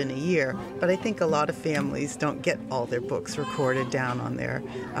achieve it in a year. But I think a lot of families don't get all their books recorded down on their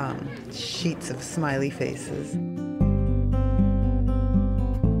sheets of smiley faces.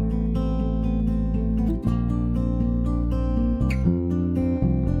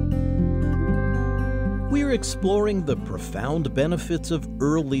 We're exploring the profound benefits of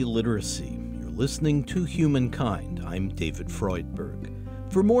early literacy. You're listening to Humankind. I'm David Freudberg.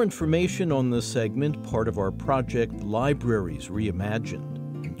 For more information on this segment, part of our project Libraries Reimagined,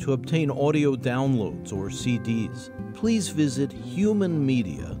 and to obtain audio downloads or CDs, please visit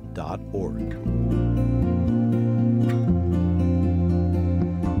humanmedia.org.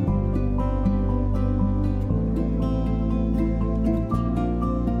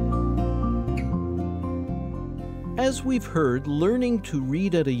 As we've heard, learning to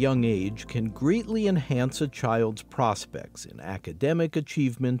read at a young age can greatly enhance a child's prospects in academic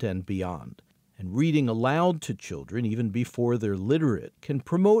achievement and beyond. And reading aloud to children, even before they're literate, can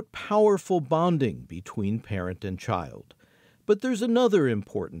promote powerful bonding between parent and child. But there's another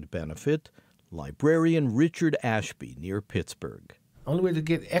important benefit. Librarian Richard Ashby near Pittsburgh. The only way to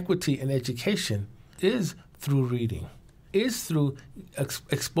get equity in education is through reading, is through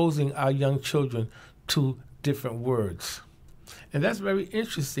exposing our young children to different words. And that's very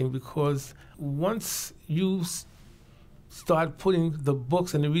interesting because once you start putting the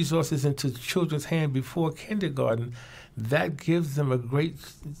books and the resources into children's hands before kindergarten, that gives them a great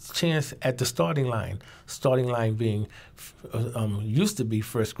chance at the starting line. Starting line being, used to be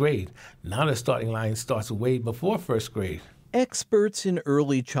first grade. Now the starting line starts way before first grade. Experts in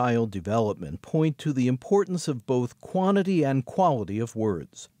early child development point to the importance of both quantity and quality of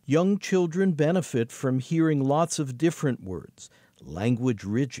words. Young children benefit from hearing lots of different words.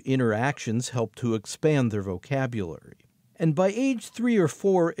 Language-rich interactions help to expand their vocabulary. And by age 3 or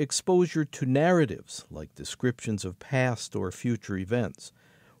 4, exposure to narratives, like descriptions of past or future events,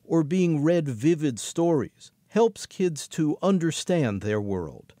 or being read vivid stories, helps kids to understand their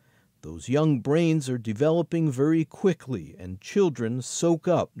world. Those young brains are developing very quickly, and children soak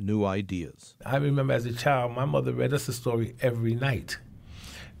up new ideas. I remember as a child, my mother read us a story every night.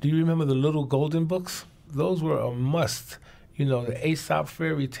 Do you remember the Little Golden Books? Those were a must. You know, the Aesop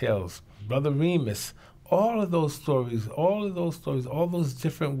fairy tales, Brother Remus, all those stories, all those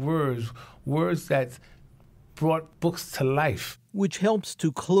different words that brought books to life. Which helps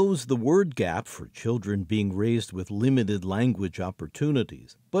to close the word gap for children being raised with limited language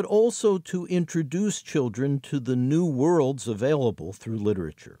opportunities, but also to introduce children to the new worlds available through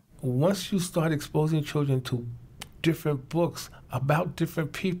literature. Once you start exposing children to different books about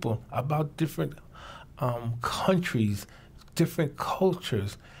different people, about different countries, different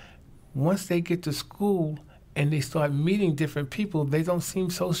cultures, once they get to school and they start meeting different people, they don't seem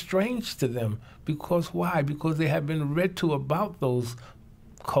so strange to them. Because why? Because they have been read to about those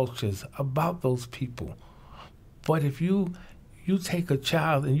cultures, about those people. But if you take a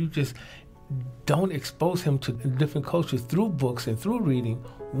child and you just don't expose him to different cultures through books and through reading,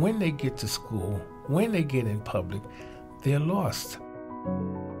 when they get to school, when they get in public, they're lost.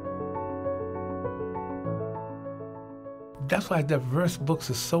 That's why diverse books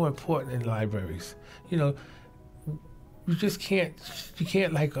are so important in libraries. You know, you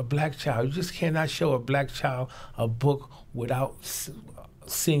can't like a black child. You just cannot show a black child a book without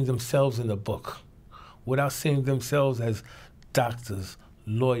seeing themselves in the book, without seeing themselves as doctors,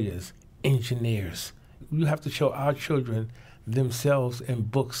 lawyers, engineers. You have to show our children themselves in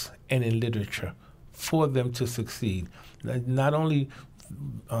books and in literature for them to succeed. Not only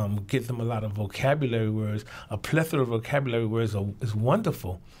get them a lot of vocabulary words, a plethora of vocabulary words is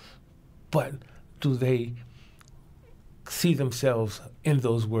wonderful, but do they see themselves in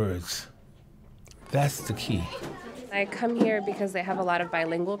those words? That's the key. I come here because they have a lot of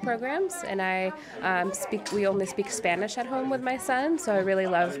bilingual programs, and we only speak Spanish at home with my son, so I really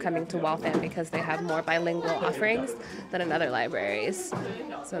love coming to Waltham because they have more bilingual offerings than in other libraries.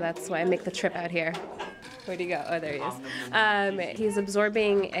 So that's why I make the trip out here. Where'd he go? Oh, there he is. He's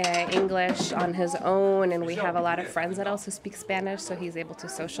absorbing English on his own, and we have a lot of friends that also speak Spanish, so he's able to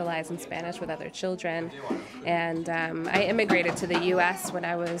socialize in Spanish with other children. And I immigrated to the U.S. when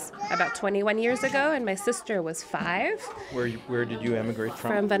I was about 21 years ago, and my sister was 5. Where did you emigrate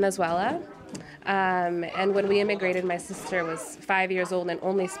from? From Venezuela. And when we immigrated, my sister was 5 years old and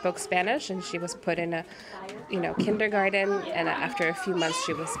only spoke Spanish, and she was put in a kindergarten, and after a few months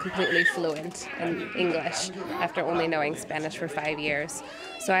she was completely fluent in English after only knowing Spanish for 5 years.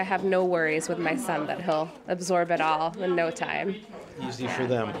 So I have no worries with my son that he'll absorb it all in no time. Easy for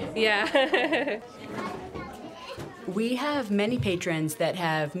them. Yeah. We have many patrons that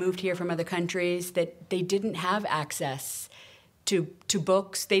have moved here from other countries that they didn't have access to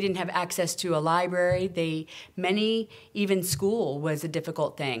books. They didn't have access to a library. Even school was a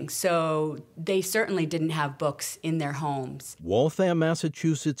difficult thing. So they certainly didn't have books in their homes. Waltham,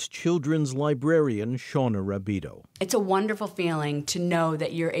 Massachusetts children's librarian Shauna Rabito. It's a wonderful feeling to know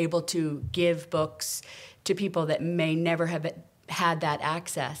that you're able to give books to people that may never have had that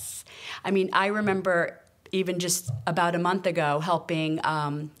access. I mean, I remember even just about a month ago helping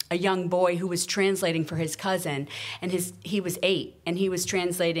a young boy who was translating for his cousin, and he was 8, and he was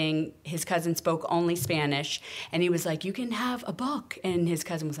translating. His cousin spoke only Spanish, and he was like, "You can have a book," and his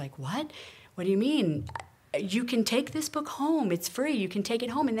cousin was like, "What? What do you mean? You can take this book home. It's free. You can take it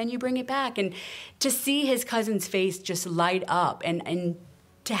home, and then you bring it back." And to see his cousin's face just light up, and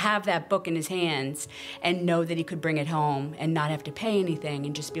to have that book in his hands and know that he could bring it home and not have to pay anything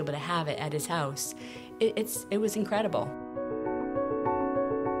and just be able to have it at his house, it was incredible.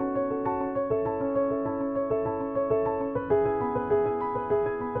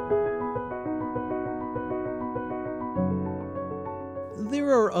 There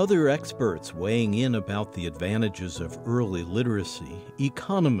are other experts weighing in about the advantages of early literacy,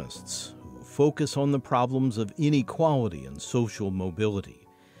 economists who focus on the problems of inequality and social mobility.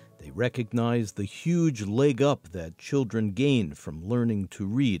 They recognize the huge leg up that children gain from learning to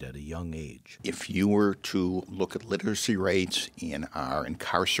read at a young age. If you were to look at literacy rates in our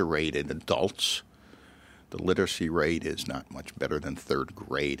incarcerated adults, the literacy rate is not much better than 3rd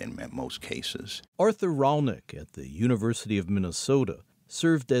grade in most cases. Arthur Rolnick at the University of Minnesota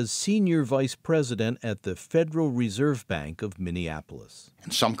served as senior vice president at the Federal Reserve Bank of Minneapolis.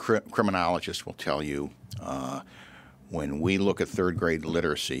 And some criminologists will tell you when we look at 3rd grade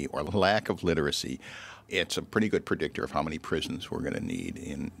literacy or lack of literacy, it's a pretty good predictor of how many prisons we're going to need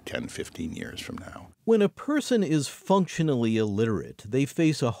in 10, 15 years from now. When a person is functionally illiterate, they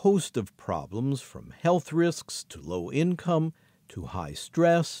face a host of problems from health risks to low income to high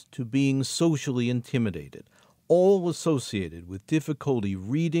stress to being socially intimidated, all associated with difficulty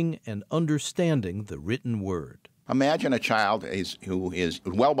reading and understanding the written word. Imagine a child who is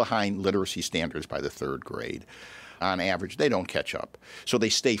well behind literacy standards by the 3rd grade. On average, they don't catch up. So they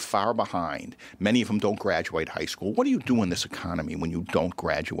stay far behind. Many of them don't graduate high school. What do you do in this economy when you don't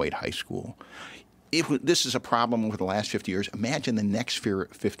graduate high school? if this is a problem over the last 50 years, imagine the next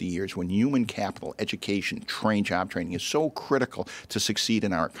 50 years when human capital, education, job training is so critical to succeed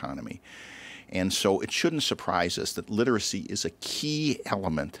in our economy. And so it shouldn't surprise us that literacy is a key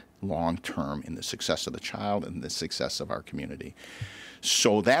element long-term in the success of the child and the success of our community.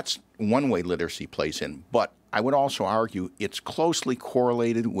 So that's one way literacy plays in. But I would also argue it's closely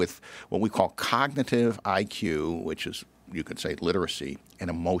correlated with what we call cognitive IQ, which is, you could say, literacy, and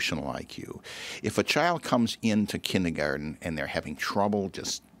emotional IQ. If a child comes into kindergarten and they're having trouble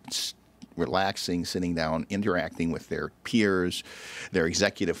just relaxing, sitting down, interacting with their peers, their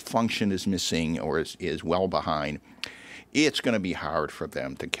executive function is missing or is well behind, it's going to be hard for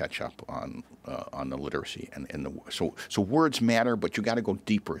them to catch up on the literacy. So words matter, but you got to go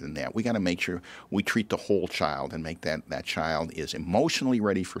deeper than that. We got to make sure we treat the whole child and make that child is emotionally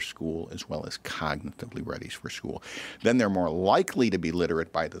ready for school as well as cognitively ready for school. Then they're more likely to be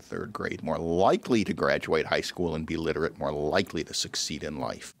literate by the 3rd grade, more likely to graduate high school and be literate, more likely to succeed in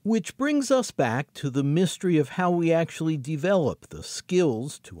life. Which brings us back to the mystery of how we actually develop the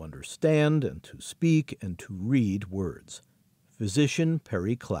skills to understand and to speak and to read words. Physician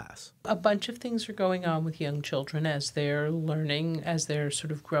Perry Klass. A bunch of things are going on with young children as they're learning, as they're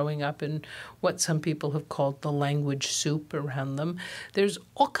sort of growing up in what some people have called the language soup around them. There's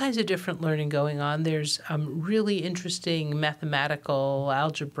all kinds of different learning going on. There's really interesting mathematical,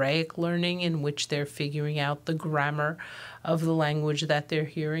 algebraic learning in which they're figuring out the grammar of the language that they're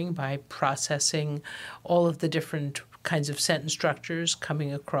hearing by processing all of the different kinds of sentence structures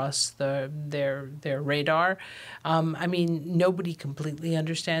coming across their radar. Nobody completely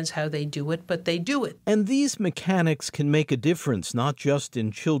understands how they do it, but they do it. And these mechanics can make a difference not just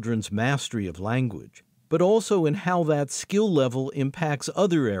in children's mastery of language, but also in how that skill level impacts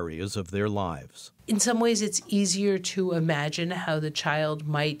other areas of their lives. In some ways, it's easier to imagine how the child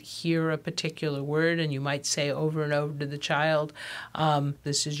might hear a particular word, and you might say over and over to the child,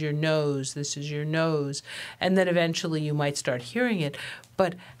 this is your nose, this is your nose. And then eventually you might start hearing it.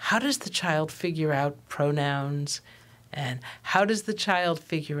 But how does the child figure out pronouns? And how does the child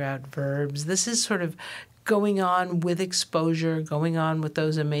figure out verbs? This is sort of going on with exposure, going on with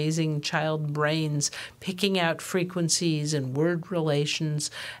those amazing child brains, picking out frequencies and word relations.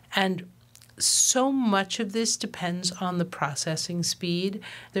 And so much of this depends on the processing speed.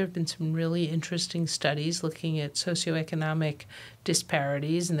 There have been some really interesting studies looking at socioeconomic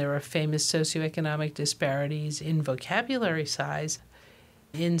disparities, and there are famous socioeconomic disparities in vocabulary size.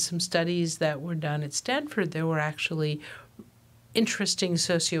 In some studies that were done at Stanford, there were actually interesting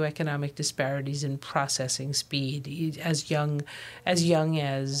socioeconomic disparities in processing speed as young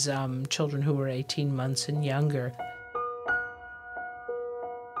as children who were 18 months and younger.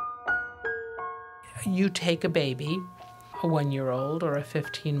 You take a baby, a 1-year-old or a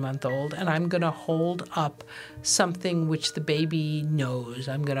 15-month-old, and I'm going to hold up something which the baby knows.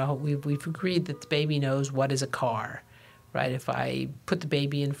 We've agreed that the baby knows what is a car. Right? If I put the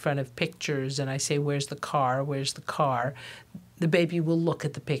baby in front of pictures and I say, where's the car, where's the car, the baby will look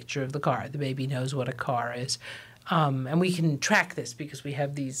at the picture of the car. The baby knows what a car is. And we can track this because we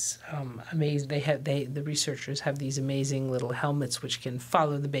have these the researchers have these amazing little helmets which can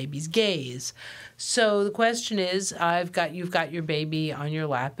follow the baby's gaze. So the question is, you've got your baby on your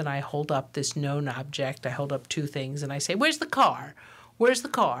lap, and I hold up this known object. I hold up 2 things, and I say, where's the car? Where's the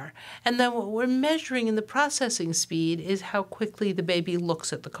car? And then what we're measuring in the processing speed is how quickly the baby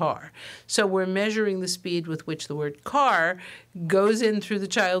looks at the car. So we're measuring the speed with which the word car goes in through the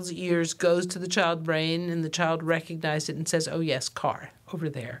child's ears, goes to the child brain, and the child recognizes it and says, oh yes, car, over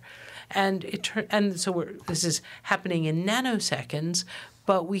there. And this is happening in nanoseconds,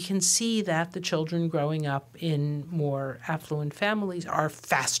 but we can see that the children growing up in more affluent families are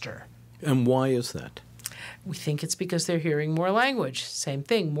faster. And why is that? We think it's because they're hearing more language. Same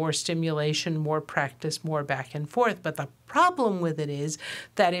thing, more stimulation, more practice, more back and forth. But the problem with it is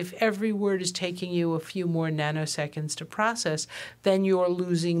that if every word is taking you a few more nanoseconds to process, then you're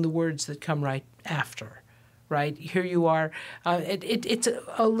losing the words that come right after. Right? Here you are. It's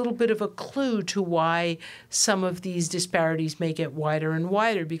a little bit of a clue to why some of these disparities may get wider and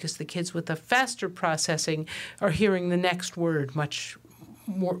wider, because the kids with the faster processing are hearing the next word much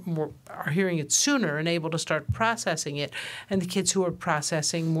more are hearing it sooner and able to start processing it, and the kids who are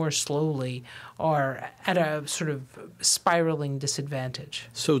processing more slowly are at a sort of spiraling disadvantage.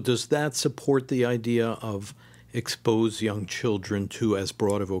 So does that support the idea of expose young children to as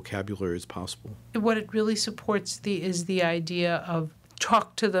broad a vocabulary as possible? What it really supports is the idea of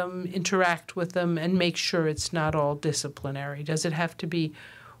talk to them, interact with them, and make sure it's not all disciplinary. Does it have to be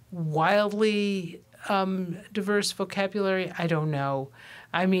wildly diverse vocabulary? I don't know.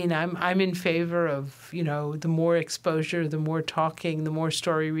 I mean, I'm in favor of, the more exposure, the more talking, the more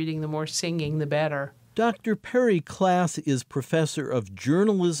story reading, the more singing, the better. Dr. Perry Klass is professor of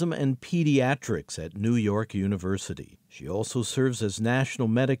journalism and pediatrics at New York University. She also serves as national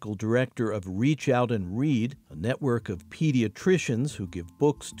medical director of Reach Out and Read, a network of pediatricians who give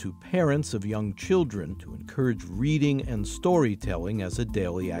books to parents of young children to encourage reading and storytelling as a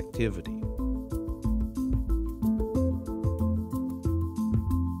daily activity.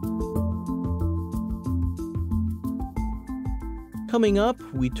 Coming up,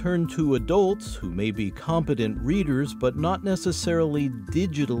 we turn to adults who may be competent readers but not necessarily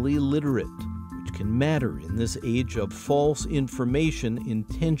digitally literate, which can matter in this age of false information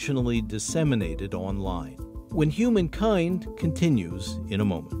intentionally disseminated online. When Humankind continues in a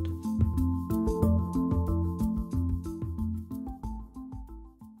moment.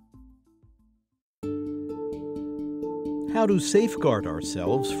 How to safeguard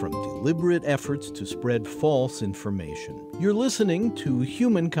ourselves from deliberate efforts to spread false information. You're listening to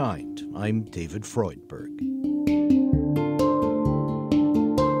Humankind. I'm David Freudberg.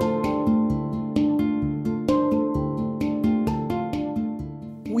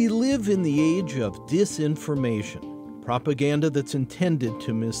 We live in the age of disinformation, propaganda that's intended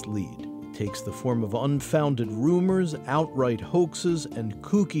to mislead. It takes the form of unfounded rumors, outright hoaxes, and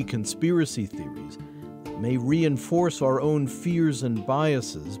kooky conspiracy theories may reinforce our own fears and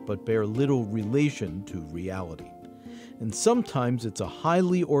biases, but bear little relation to reality. And sometimes it's a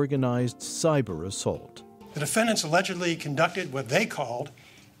highly organized cyber assault. The defendants allegedly conducted what they called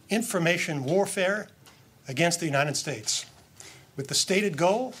information warfare against the United States, with the stated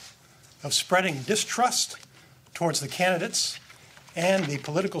goal of spreading distrust towards the candidates and the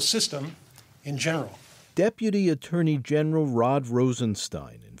political system in general. Deputy Attorney General Rod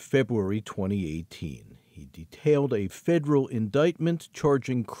Rosenstein in February 2018. He detailed a federal indictment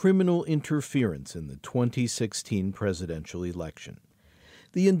charging criminal interference in the 2016 presidential election.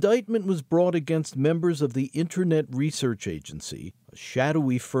 The indictment was brought against members of the Internet Research Agency, a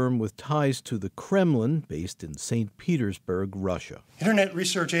shadowy firm with ties to the Kremlin based in St. Petersburg, Russia. Internet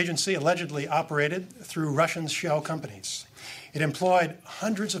Research Agency allegedly operated through Russian shell companies. It employed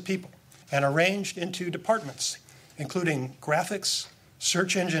hundreds of people and arranged into departments, including graphics,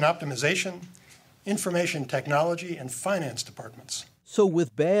 search engine optimization, information technology, and finance departments. So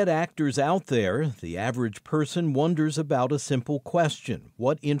with bad actors out there, the average person wonders about a simple question: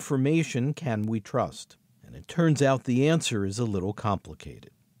 what information can we trust? And it turns out the answer is a little complicated.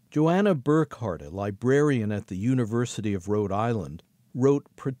 Joanna Burkhart, a librarian at the University of Rhode Island, wrote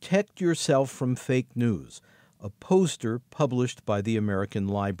Protect Yourself from Fake News, a poster published by the American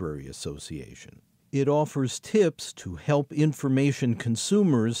Library Association. It offers tips to help information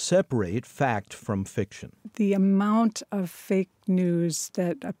consumers separate fact from fiction. The amount of fake news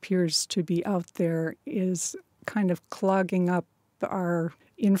that appears to be out there is kind of clogging up our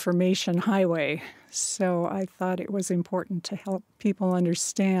information highway. So I thought it was important to help people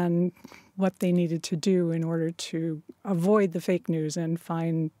understand what they needed to do in order to avoid the fake news and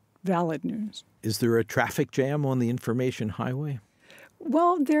find valid news. Is there a traffic jam on the information highway?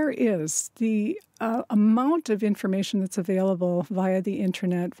 Well, there is. The amount of information that's available via the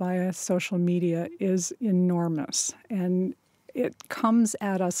internet, via social media, is enormous. And it comes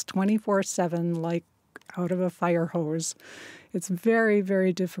at us 24/7 like out of a fire hose. It's very,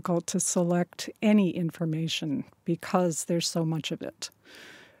 very difficult to select any information because there's so much of it.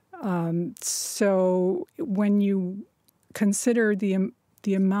 So when you consider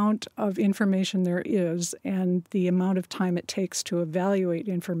the amount of information there is and the amount of time it takes to evaluate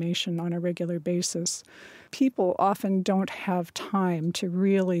information on a regular basis, people often don't have time to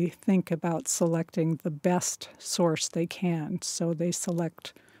really think about selecting the best source they can. So they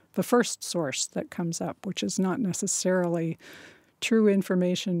select the first source that comes up, which is not necessarily true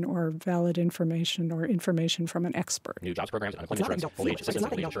information or valid information or information from an expert. New jobs programs, unemployment insurance, old age assistance,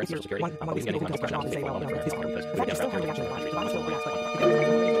 social security. I'm always getting this question all the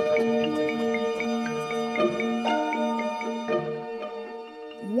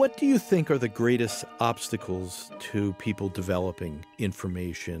What do you think are the greatest obstacles to people developing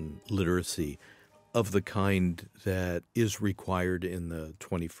information literacy of the kind that is required in the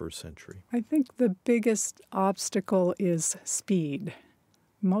 21st century? I think the biggest obstacle is speed.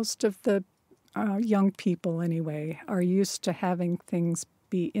 Most of the young people, anyway, are used to having things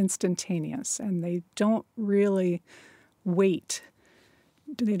be instantaneous, and they don't really wait.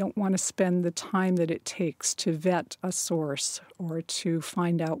 They don't want to spend the time that it takes to vet a source or to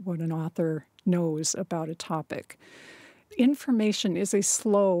find out what an author knows about a topic. Information is a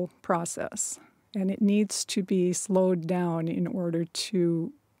slow process. and it needs to be slowed down in order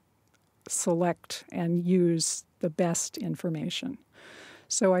to select and use the best information.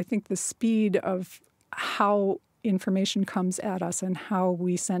 So I think the speed of how information comes at us and how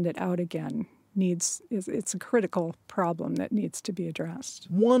we send it out again it's a critical problem that needs to be addressed.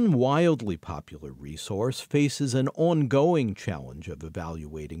 One wildly popular resource faces an ongoing challenge of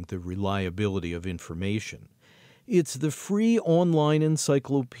evaluating the reliability of information. It's the free online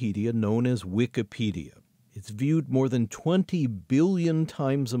encyclopedia known as Wikipedia. It's viewed more than 20 billion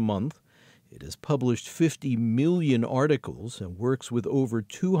times a month. It has published 50 million articles and works with over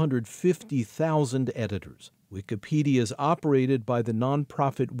 250,000 editors. Wikipedia is operated by the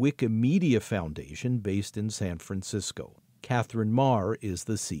nonprofit Wikimedia Foundation based in San Francisco. Catherine Marr is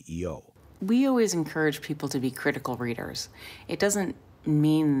the CEO. We always encourage people to be critical readers. It doesn't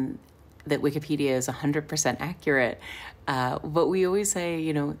mean that Wikipedia is 100% accurate, but we always say,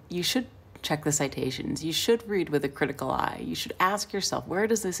 you should check the citations. You should read with a critical eye. You should ask yourself, where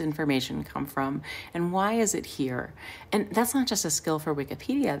does this information come from and why is it here? And that's not just a skill for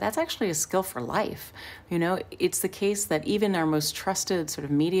Wikipedia, that's actually a skill for life. It's the case that even our most trusted sort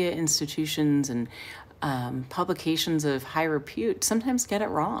of media institutions and publications of high repute sometimes get it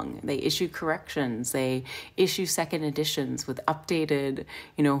wrong. They issue corrections. They issue second editions with updated,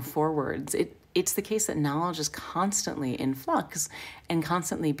 forewords. It's the case that knowledge is constantly in flux and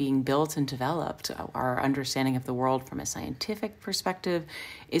constantly being built and developed. Our understanding of the world from a scientific perspective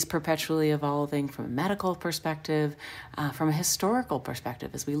is perpetually evolving, from a medical perspective, from a historical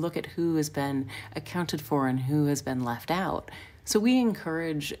perspective, as we look at who has been accounted for and who has been left out. So we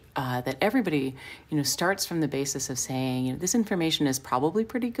encourage that everybody, starts from the basis of saying, this information is probably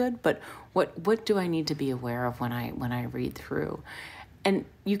pretty good, but what do I need to be aware of when I read through? And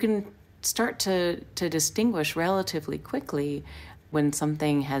you can start to distinguish relatively quickly when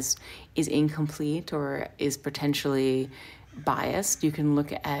something is incomplete or is potentially biased. You can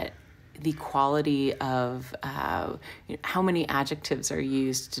look at the quality of how many adjectives are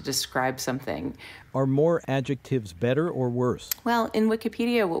used to describe something. Are more adjectives better or worse? Well, in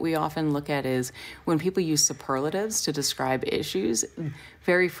Wikipedia, what we often look at is when people use superlatives to describe issues,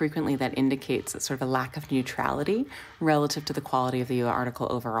 very frequently that indicates sort of a lack of neutrality relative to the quality of the article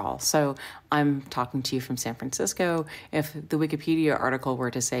overall. So I'm talking to you from San Francisco. If the Wikipedia article were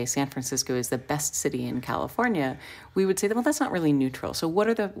to say San Francisco is the best city in California, we would say, well, that's not really neutral. So what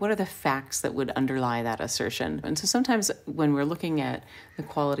are the facts that would underlie that assertion? And so sometimes when we're looking at the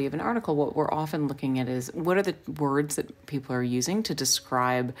quality of an article, what we're often looking at is what are the words that people are using to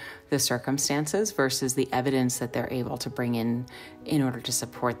describe the circumstances versus the evidence that they're able to bring in order to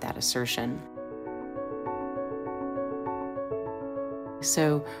support that assertion.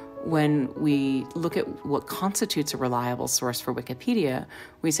 So when we look at what constitutes a reliable source for Wikipedia,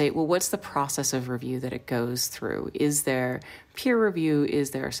 we say, well, what's the process of review that it goes through? Is there peer review?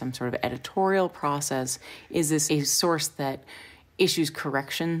 Is there some sort of editorial process? Is this a source that issues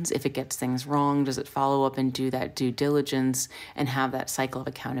corrections if it gets things wrong? Does it follow up and do that due diligence and have that cycle of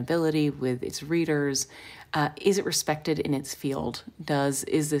accountability with its readers? Is it respected in its field?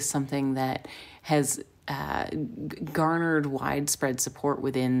 Is this something that has garnered widespread support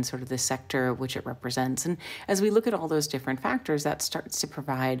within sort of the sector which it represents? And as we look at all those different factors, that starts to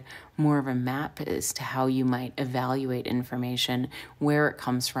provide more of a map as to how you might evaluate information, where it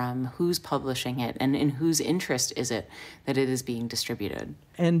comes from, who's publishing it, and in whose interest is it that it is being distributed.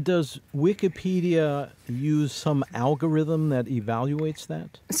 And does Wikipedia use some algorithm that evaluates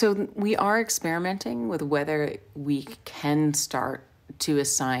that? So we are experimenting with whether we can start to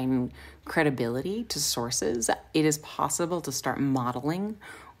assign credibility to sources. It is possible to start modeling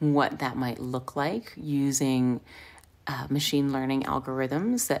what that might look like using machine learning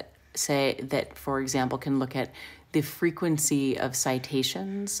algorithms that, for example, can look at the frequency of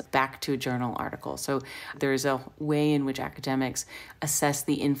citations back to a journal article. So there's a way in which academics assess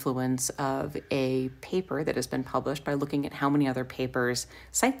the influence of a paper that has been published by looking at how many other papers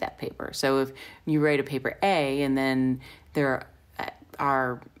cite that paper. So if you write a paper A and then there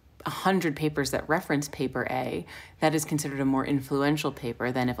are 100 papers that reference paper A, that is considered a more influential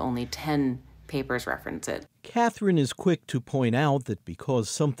paper than if only 10 papers reference it. Catherine is quick to point out that because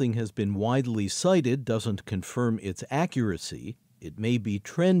something has been widely cited doesn't confirm its accuracy. It may be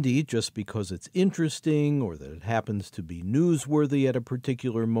trendy just because it's interesting, or that it happens to be newsworthy at a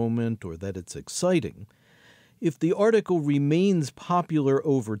particular moment, or that it's exciting. If the article remains popular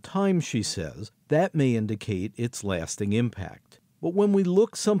over time, she says, that may indicate its lasting impact. But when we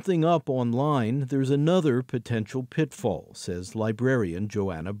look something up online, there's another potential pitfall, says librarian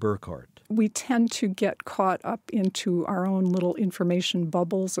Joanna Burkhart. we tend to get caught up into our own little information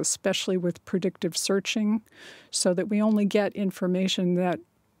bubbles, especially with predictive searching, so that we only get information that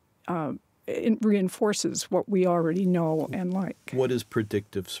it reinforces what we already know and like. What is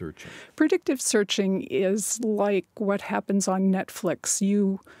predictive searching? Predictive searching is like what happens on Netflix.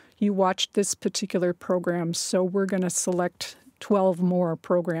 You watched this particular program, so we're going to select 12 more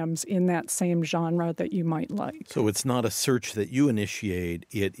programs in that same genre that you might like. So it's not a search that you initiate,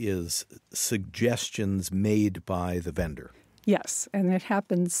 it is suggestions made by the vendor. Yes, and it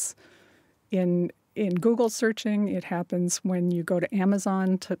happens in Google searching. It happens when you go to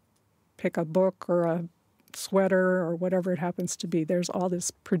Amazon to pick a book or a sweater or whatever it happens to be. There's all this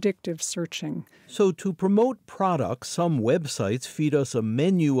predictive searching. So to promote products, some websites feed us a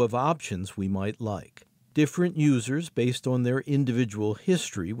menu of options we might like. Different users, based on their individual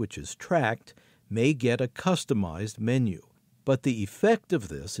history, which is tracked, may get a customized menu. But the effect of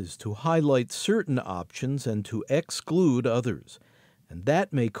this is to highlight certain options and to exclude others. And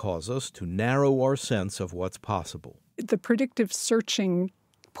that may cause us to narrow our sense of what's possible. The predictive searching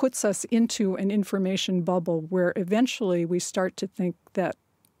puts us into an information bubble where eventually we start to think that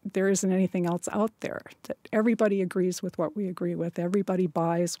there isn't anything else out there, that everybody agrees with what we agree with, everybody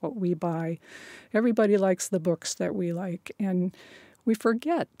buys what we buy, everybody likes the books that we like, and we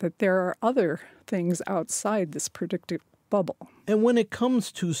forget that there are other things outside this predictive bubble. And when it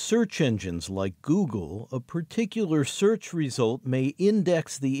comes to search engines like Google, a particular search result may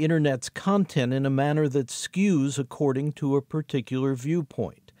index the Internet's content in a manner that skews according to a particular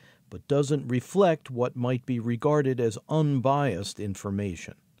viewpoint, but doesn't reflect what might be regarded as unbiased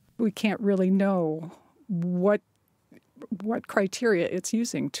information. We can't really know what criteria it's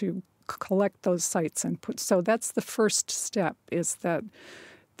using to collect those sites and put. So that's the first step, is that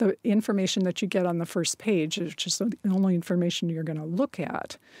the information that you get on the first page, which is the only information you're going to look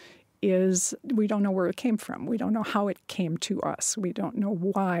at, is we don't know where it came from. We don't know how it came to us. We don't know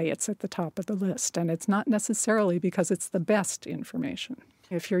why it's at the top of the list. And it's not necessarily because it's the best information.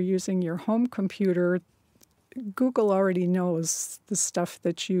 If you're using your home computer, Google already knows the stuff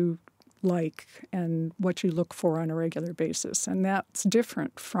that you like and what you look for on a regular basis. And that's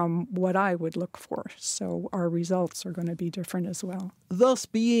different from what I would look for. So our results are going to be different as well. Thus,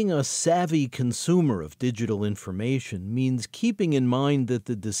 being a savvy consumer of digital information means keeping in mind that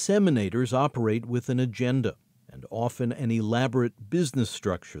the disseminators operate with an agenda and often an elaborate business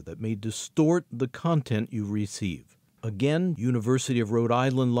structure that may distort the content you receive. Again, University of Rhode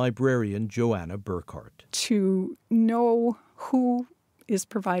Island librarian Joanna Burkhart. To know who is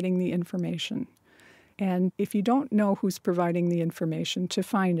providing the information, and if you don't know who's providing the information, to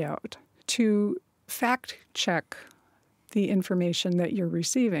find out. To fact check the information that you're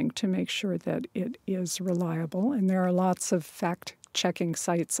receiving to make sure that it is reliable, and there are lots of fact-checking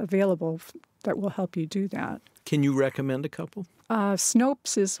sites available that will help you do that. Can you recommend a couple?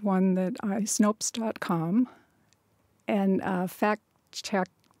 Snopes is one that Snopes.com. And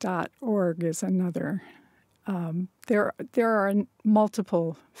factcheck.org is another. There are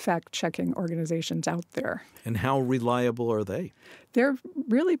multiple fact-checking organizations out there. And how reliable are they? They're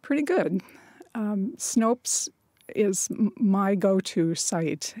really pretty good. Snopes is my go-to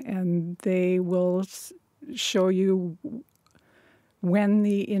site, and they will show you when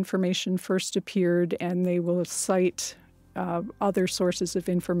the information first appeared, and they will cite other sources of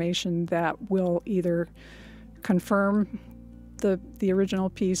information that will either confirm the original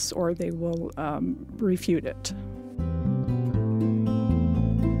piece or they will refute it.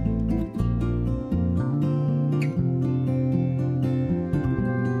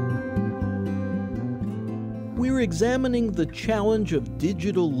 We're examining the challenge of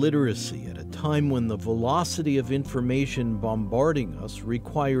digital literacy at a time when the velocity of information bombarding us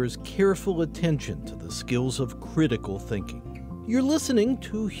requires careful attention to the skills of critical thinking. You're listening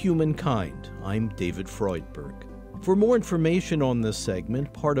to Humankind. I'm David Freudberg. For more information on this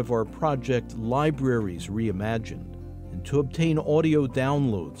segment, part of our project Libraries Reimagined, and to obtain audio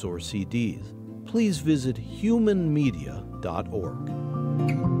downloads or CDs, please visit humanmedia.org.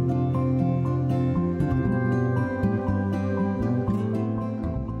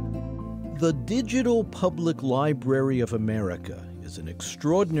 The Digital Public Library of America is an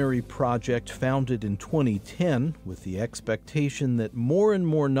extraordinary project founded in 2010 with the expectation that more and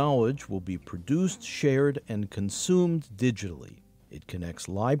more knowledge will be produced, shared, and consumed digitally. It connects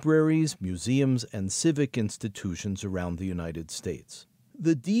libraries, museums, and civic institutions around the United States.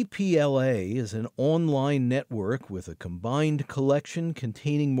 The DPLA is an online network with a combined collection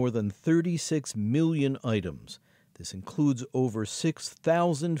containing more than 36 million items. This includes over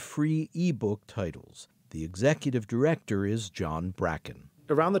 6,000 free ebook titles. The executive director is John Bracken.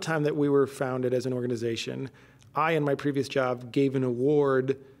 around the time that we were founded as an organization, I, in my previous job, gave an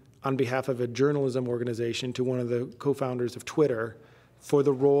award on behalf of a journalism organization to one of the co-founders of Twitter for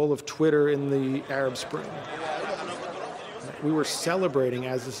the role of Twitter in the Arab Spring. We were celebrating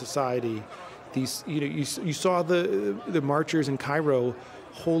as a society these, you saw the marchers in Cairo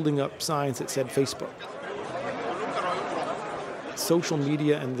holding up signs that said Facebook. Social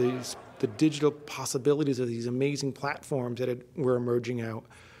media and the digital possibilities of these amazing platforms that were emerging out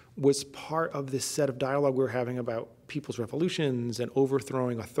was part of this set of dialogue we were having about people's revolutions and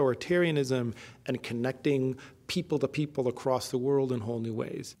overthrowing authoritarianism and connecting people to people across the world in whole new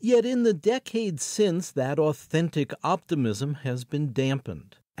ways. Yet in the decades since, that authentic optimism has been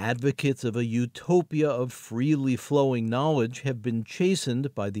dampened. Advocates of a utopia of freely flowing knowledge have been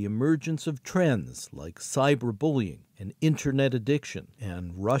chastened by the emergence of trends like cyberbullying and internet addiction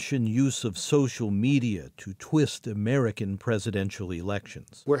and Russian use of social media to twist American presidential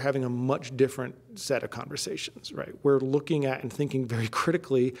elections. We're having a much different set of conversations, right? We're looking at and thinking very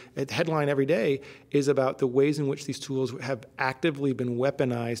critically. The headline every day is about the ways in which these tools have actively been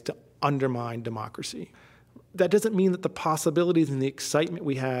weaponized to undermine democracy. That doesn't mean that the possibilities and the excitement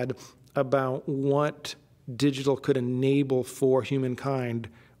we had about what digital could enable for humankind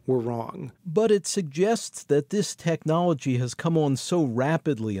were wrong. But it suggests that this technology has come on so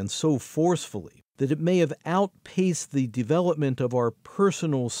rapidly and so forcefully that it may have outpaced the development of our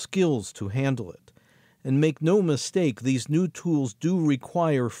personal skills to handle it. And make no mistake, these new tools do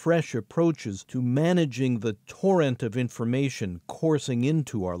require fresh approaches to managing the torrent of information coursing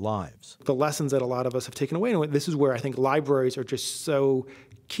into our lives. The lessons that a lot of us have taken away, and this is where I think libraries are just so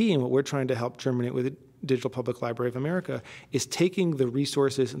key, and what we're trying to help germinate with the Digital Public Library of America is taking the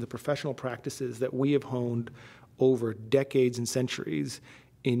resources and the professional practices that we have honed over decades and centuries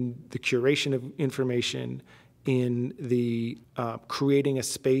in the curation of information, in the creating a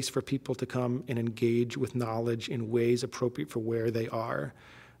space for people to come and engage with knowledge in ways appropriate for where they are,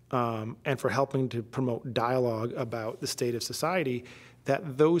 and for helping to promote dialogue about the state of society,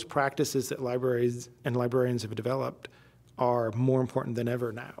 that those practices that libraries and librarians have developed are more important than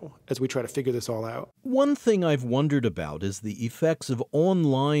ever now as we try to figure this all out. One thing I've wondered about is the effects of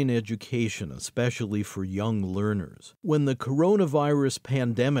online education, especially for young learners. When the coronavirus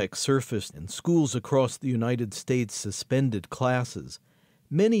pandemic surfaced and schools across the United States suspended classes,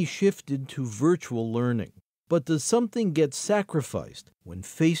 many shifted to virtual learning. But does something get sacrificed when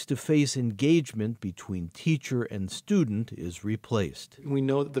face-to-face engagement between teacher and student is replaced? We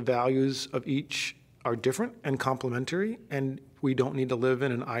know that the values of each are different and complementary, and we don't need to live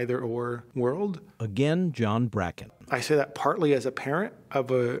in an either-or world. Again, John Bracken. I say that partly as a parent of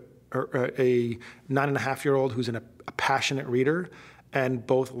a 9.5-year-old who's a passionate reader and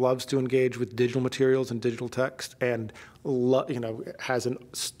both loves to engage with digital materials and digital text and has a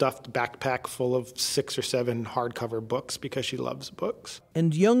stuffed backpack full of 6 or 7 hardcover books because she loves books.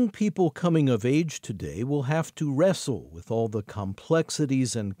 And young people coming of age today will have to wrestle with all the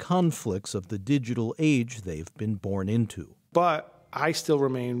complexities and conflicts of the digital age they've been born into. But I still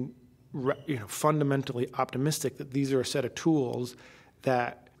remain fundamentally optimistic that these are a set of tools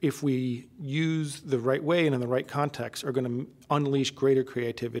that, if we use the right way and in the right context, are going to unleash greater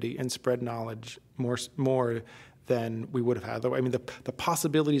creativity and spread knowledge more than we would have had. I mean, the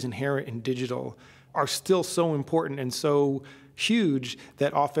possibilities inherent in digital are still so important and so huge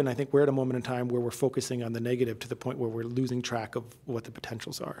that often I think we're at a moment in time where we're focusing on the negative to the point where we're losing track of what the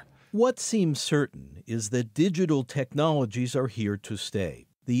potentials are. What seems certain is that digital technologies are here to stay.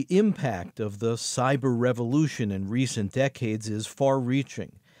 The impact of the cyber revolution in recent decades is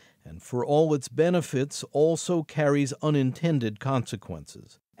far-reaching, and for all its benefits also carries unintended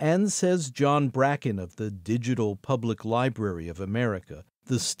consequences. And, says John Bracken of the Digital Public Library of America,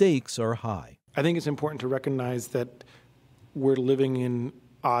 the stakes are high. I think it's important to recognize that we're living in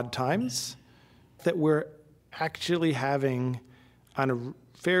odd times, that we're actually having, on a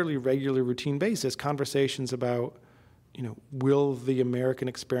fairly regular routine basis, conversations about, will the American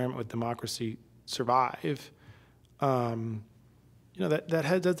experiment with democracy survive?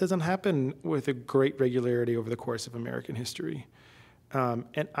 That doesn't happen with a great regularity over the course of American history.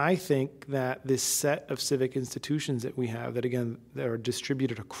 And I think that this set of civic institutions that we have, that are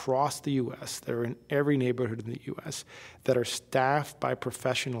distributed across the U.S., that are in every neighborhood in the U.S., that are staffed by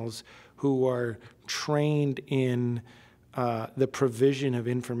professionals who are trained in the provision of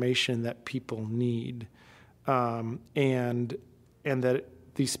information that people need, and that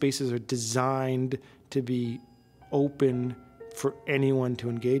these spaces are designed to be open for anyone to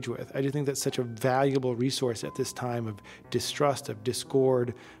engage with. I just think that's such a valuable resource at this time of distrust, of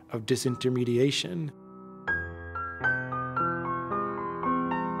discord, of disintermediation.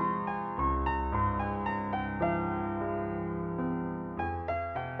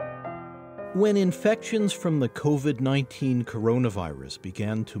 When infections from the COVID-19 coronavirus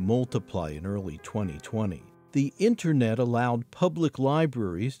began to multiply in early 2020, the Internet allowed public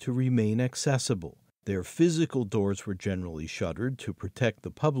libraries to remain accessible. Their physical doors were generally shuttered to protect the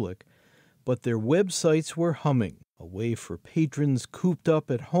public, but their websites were humming, a way for patrons cooped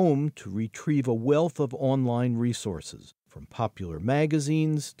up at home to retrieve a wealth of online resources, from popular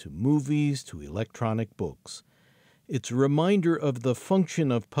magazines to movies to electronic books. It's a reminder of the function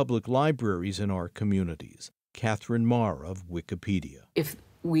of public libraries in our communities. Catherine Marr of Wikipedia. If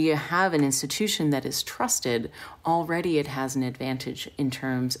we have an institution that is trusted, already it has an advantage in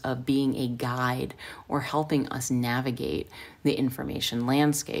terms of being a guide or helping us navigate the information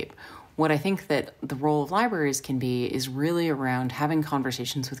landscape. What I think that the role of libraries can be is really around having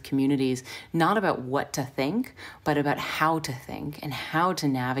conversations with communities, not about what to think, but about how to think and how to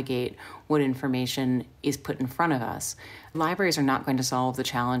navigate what information is put in front of us. Libraries are not going to solve the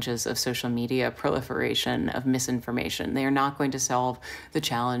challenges of social media proliferation, of misinformation. They are not going to solve the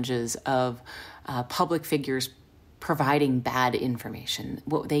challenges of public figures providing bad information.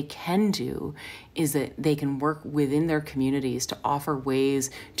 What they can do is that they can work within their communities to offer ways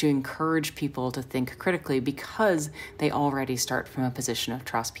to encourage people to think critically, because they already start from a position of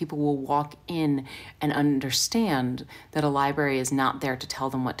trust. People will walk in and understand that a library is not there to tell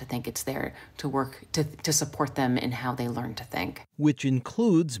them what to think. It's there to work to support them in how they learn to think. Which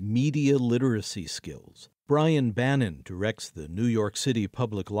includes media literacy skills. Brian Bannon directs the New York City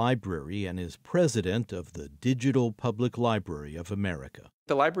Public Library and is president of the Digital Public Library of America.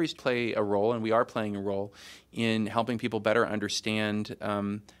 The libraries play a role, and we are playing a role, in helping people better understand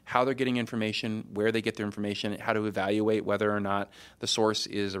how they're getting information, where they get their information, how to evaluate whether or not the source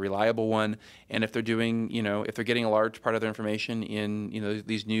is a reliable one, and if they're doing, if they're getting a large part of their information in,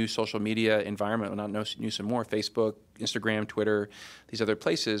 these new social media environment, well, not new some more, Facebook, Instagram, Twitter, these other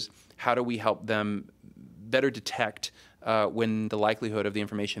places, how do we help them better detect when the likelihood of the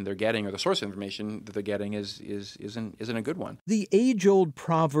information they're getting or the source of information that they're getting isn't a good one. The age-old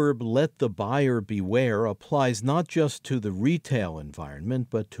proverb, "Let the buyer beware," applies not just to the retail environment,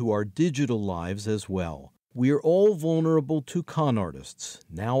 but to our digital lives as well. We are all vulnerable to con artists,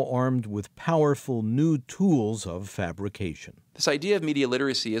 now armed with powerful new tools of fabrication. This idea of media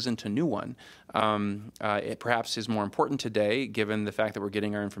literacy isn't a new one. It perhaps is more important today, given the fact that we're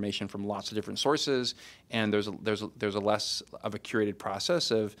getting our information from lots of different sources, and there's a less of a curated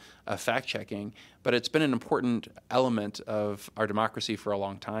process of fact-checking. But it's been an important element of our democracy for a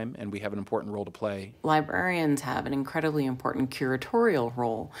long time, and we have an important role to play. Librarians have an incredibly important curatorial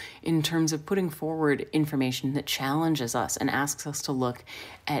role in terms of putting forward information that challenges us and asks us to look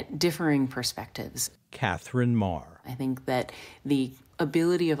at differing perspectives. Catherine Marr. I think that the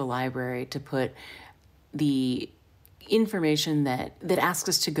ability of a library to put the information that asks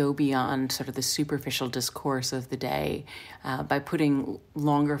us to go beyond sort of the superficial discourse of the day by putting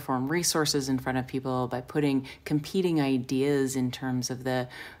longer form resources in front of people, by putting competing ideas in terms of the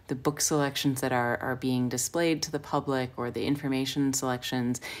book selections that are being displayed to the public or the information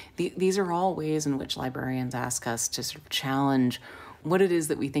selections. These are all ways in which librarians ask us to sort of challenge what it is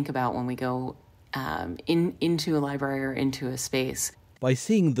that we think about when we go into a library or into a space. By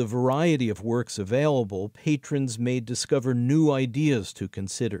seeing the variety of works available, patrons may discover new ideas to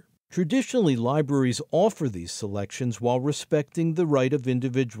consider. Traditionally, libraries offer these selections while respecting the right of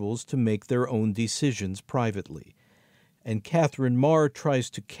individuals to make their own decisions privately. And Catherine Marr tries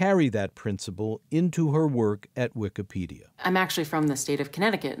to carry that principle into her work at Wikipedia. I'm actually from the state of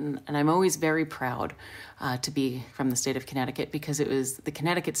Connecticut, and I'm always very proud to be from the state of Connecticut, because it was the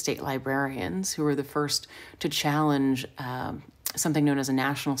Connecticut state librarians who were the first to challenge something known as a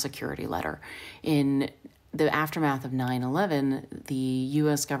national security letter. In the aftermath of 9/11, the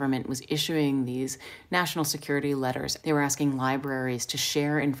U.S. government was issuing these national security letters. They were asking libraries to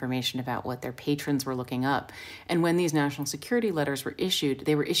share information about what their patrons were looking up. And when these national security letters were issued,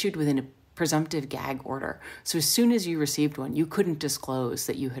 they were issued within a presumptive gag order. So as soon as you received one, you couldn't disclose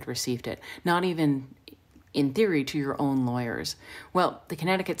that you had received it, not even in theory, to your own lawyers. Well, the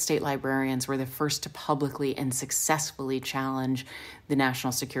Connecticut state librarians were the first to publicly and successfully challenge the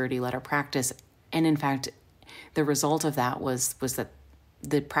national security letter practice. And in fact, the result of that was that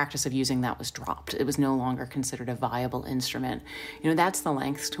the practice of using that was dropped. It was no longer considered a viable instrument. That's the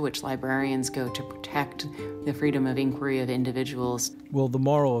lengths to which librarians go to protect the freedom of inquiry of individuals. Well, the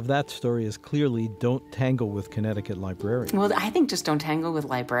moral of that story is clearly don't tangle with Connecticut librarians. Well, I think just don't tangle with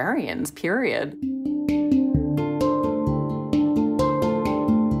librarians, period.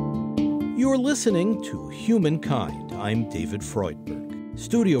 You're listening to Humankind. I'm David Freudberg.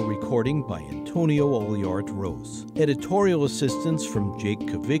 Studio recording by Antonio Oliart-Rose. Editorial assistance from Jake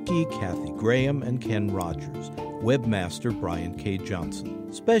Kavicki, Kathy Graham, and Ken Rogers. Webmaster Brian K.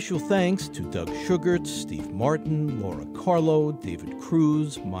 Johnson. Special thanks to Doug Sugarts, Steve Martin, Laura Carlo, David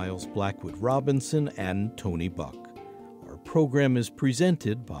Cruz, Miles Blackwood Robinson, and Tony Buck. Our program is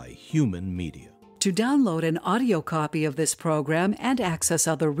presented by Human Media. To download an audio copy of this program and access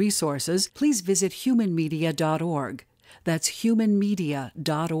other resources, please visit humanmedia.org. That's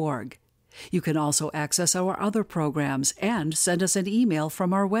humanmedia.org. You can also access our other programs and send us an email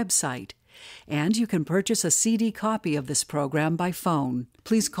from our website. And you can purchase a CD copy of this program by phone.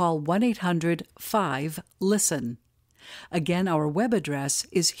 Please call 1-800-5-LISTEN. Again, our web address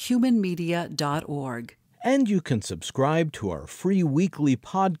is humanmedia.org. And you can subscribe to our free weekly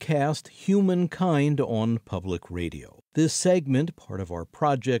podcast, Humankind, on Public Radio. This segment, part of our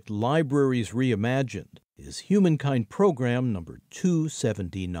project Libraries Reimagined, is Humankind Program number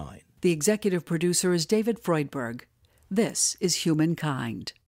 279. The executive producer is David Freudberg. This is Humankind.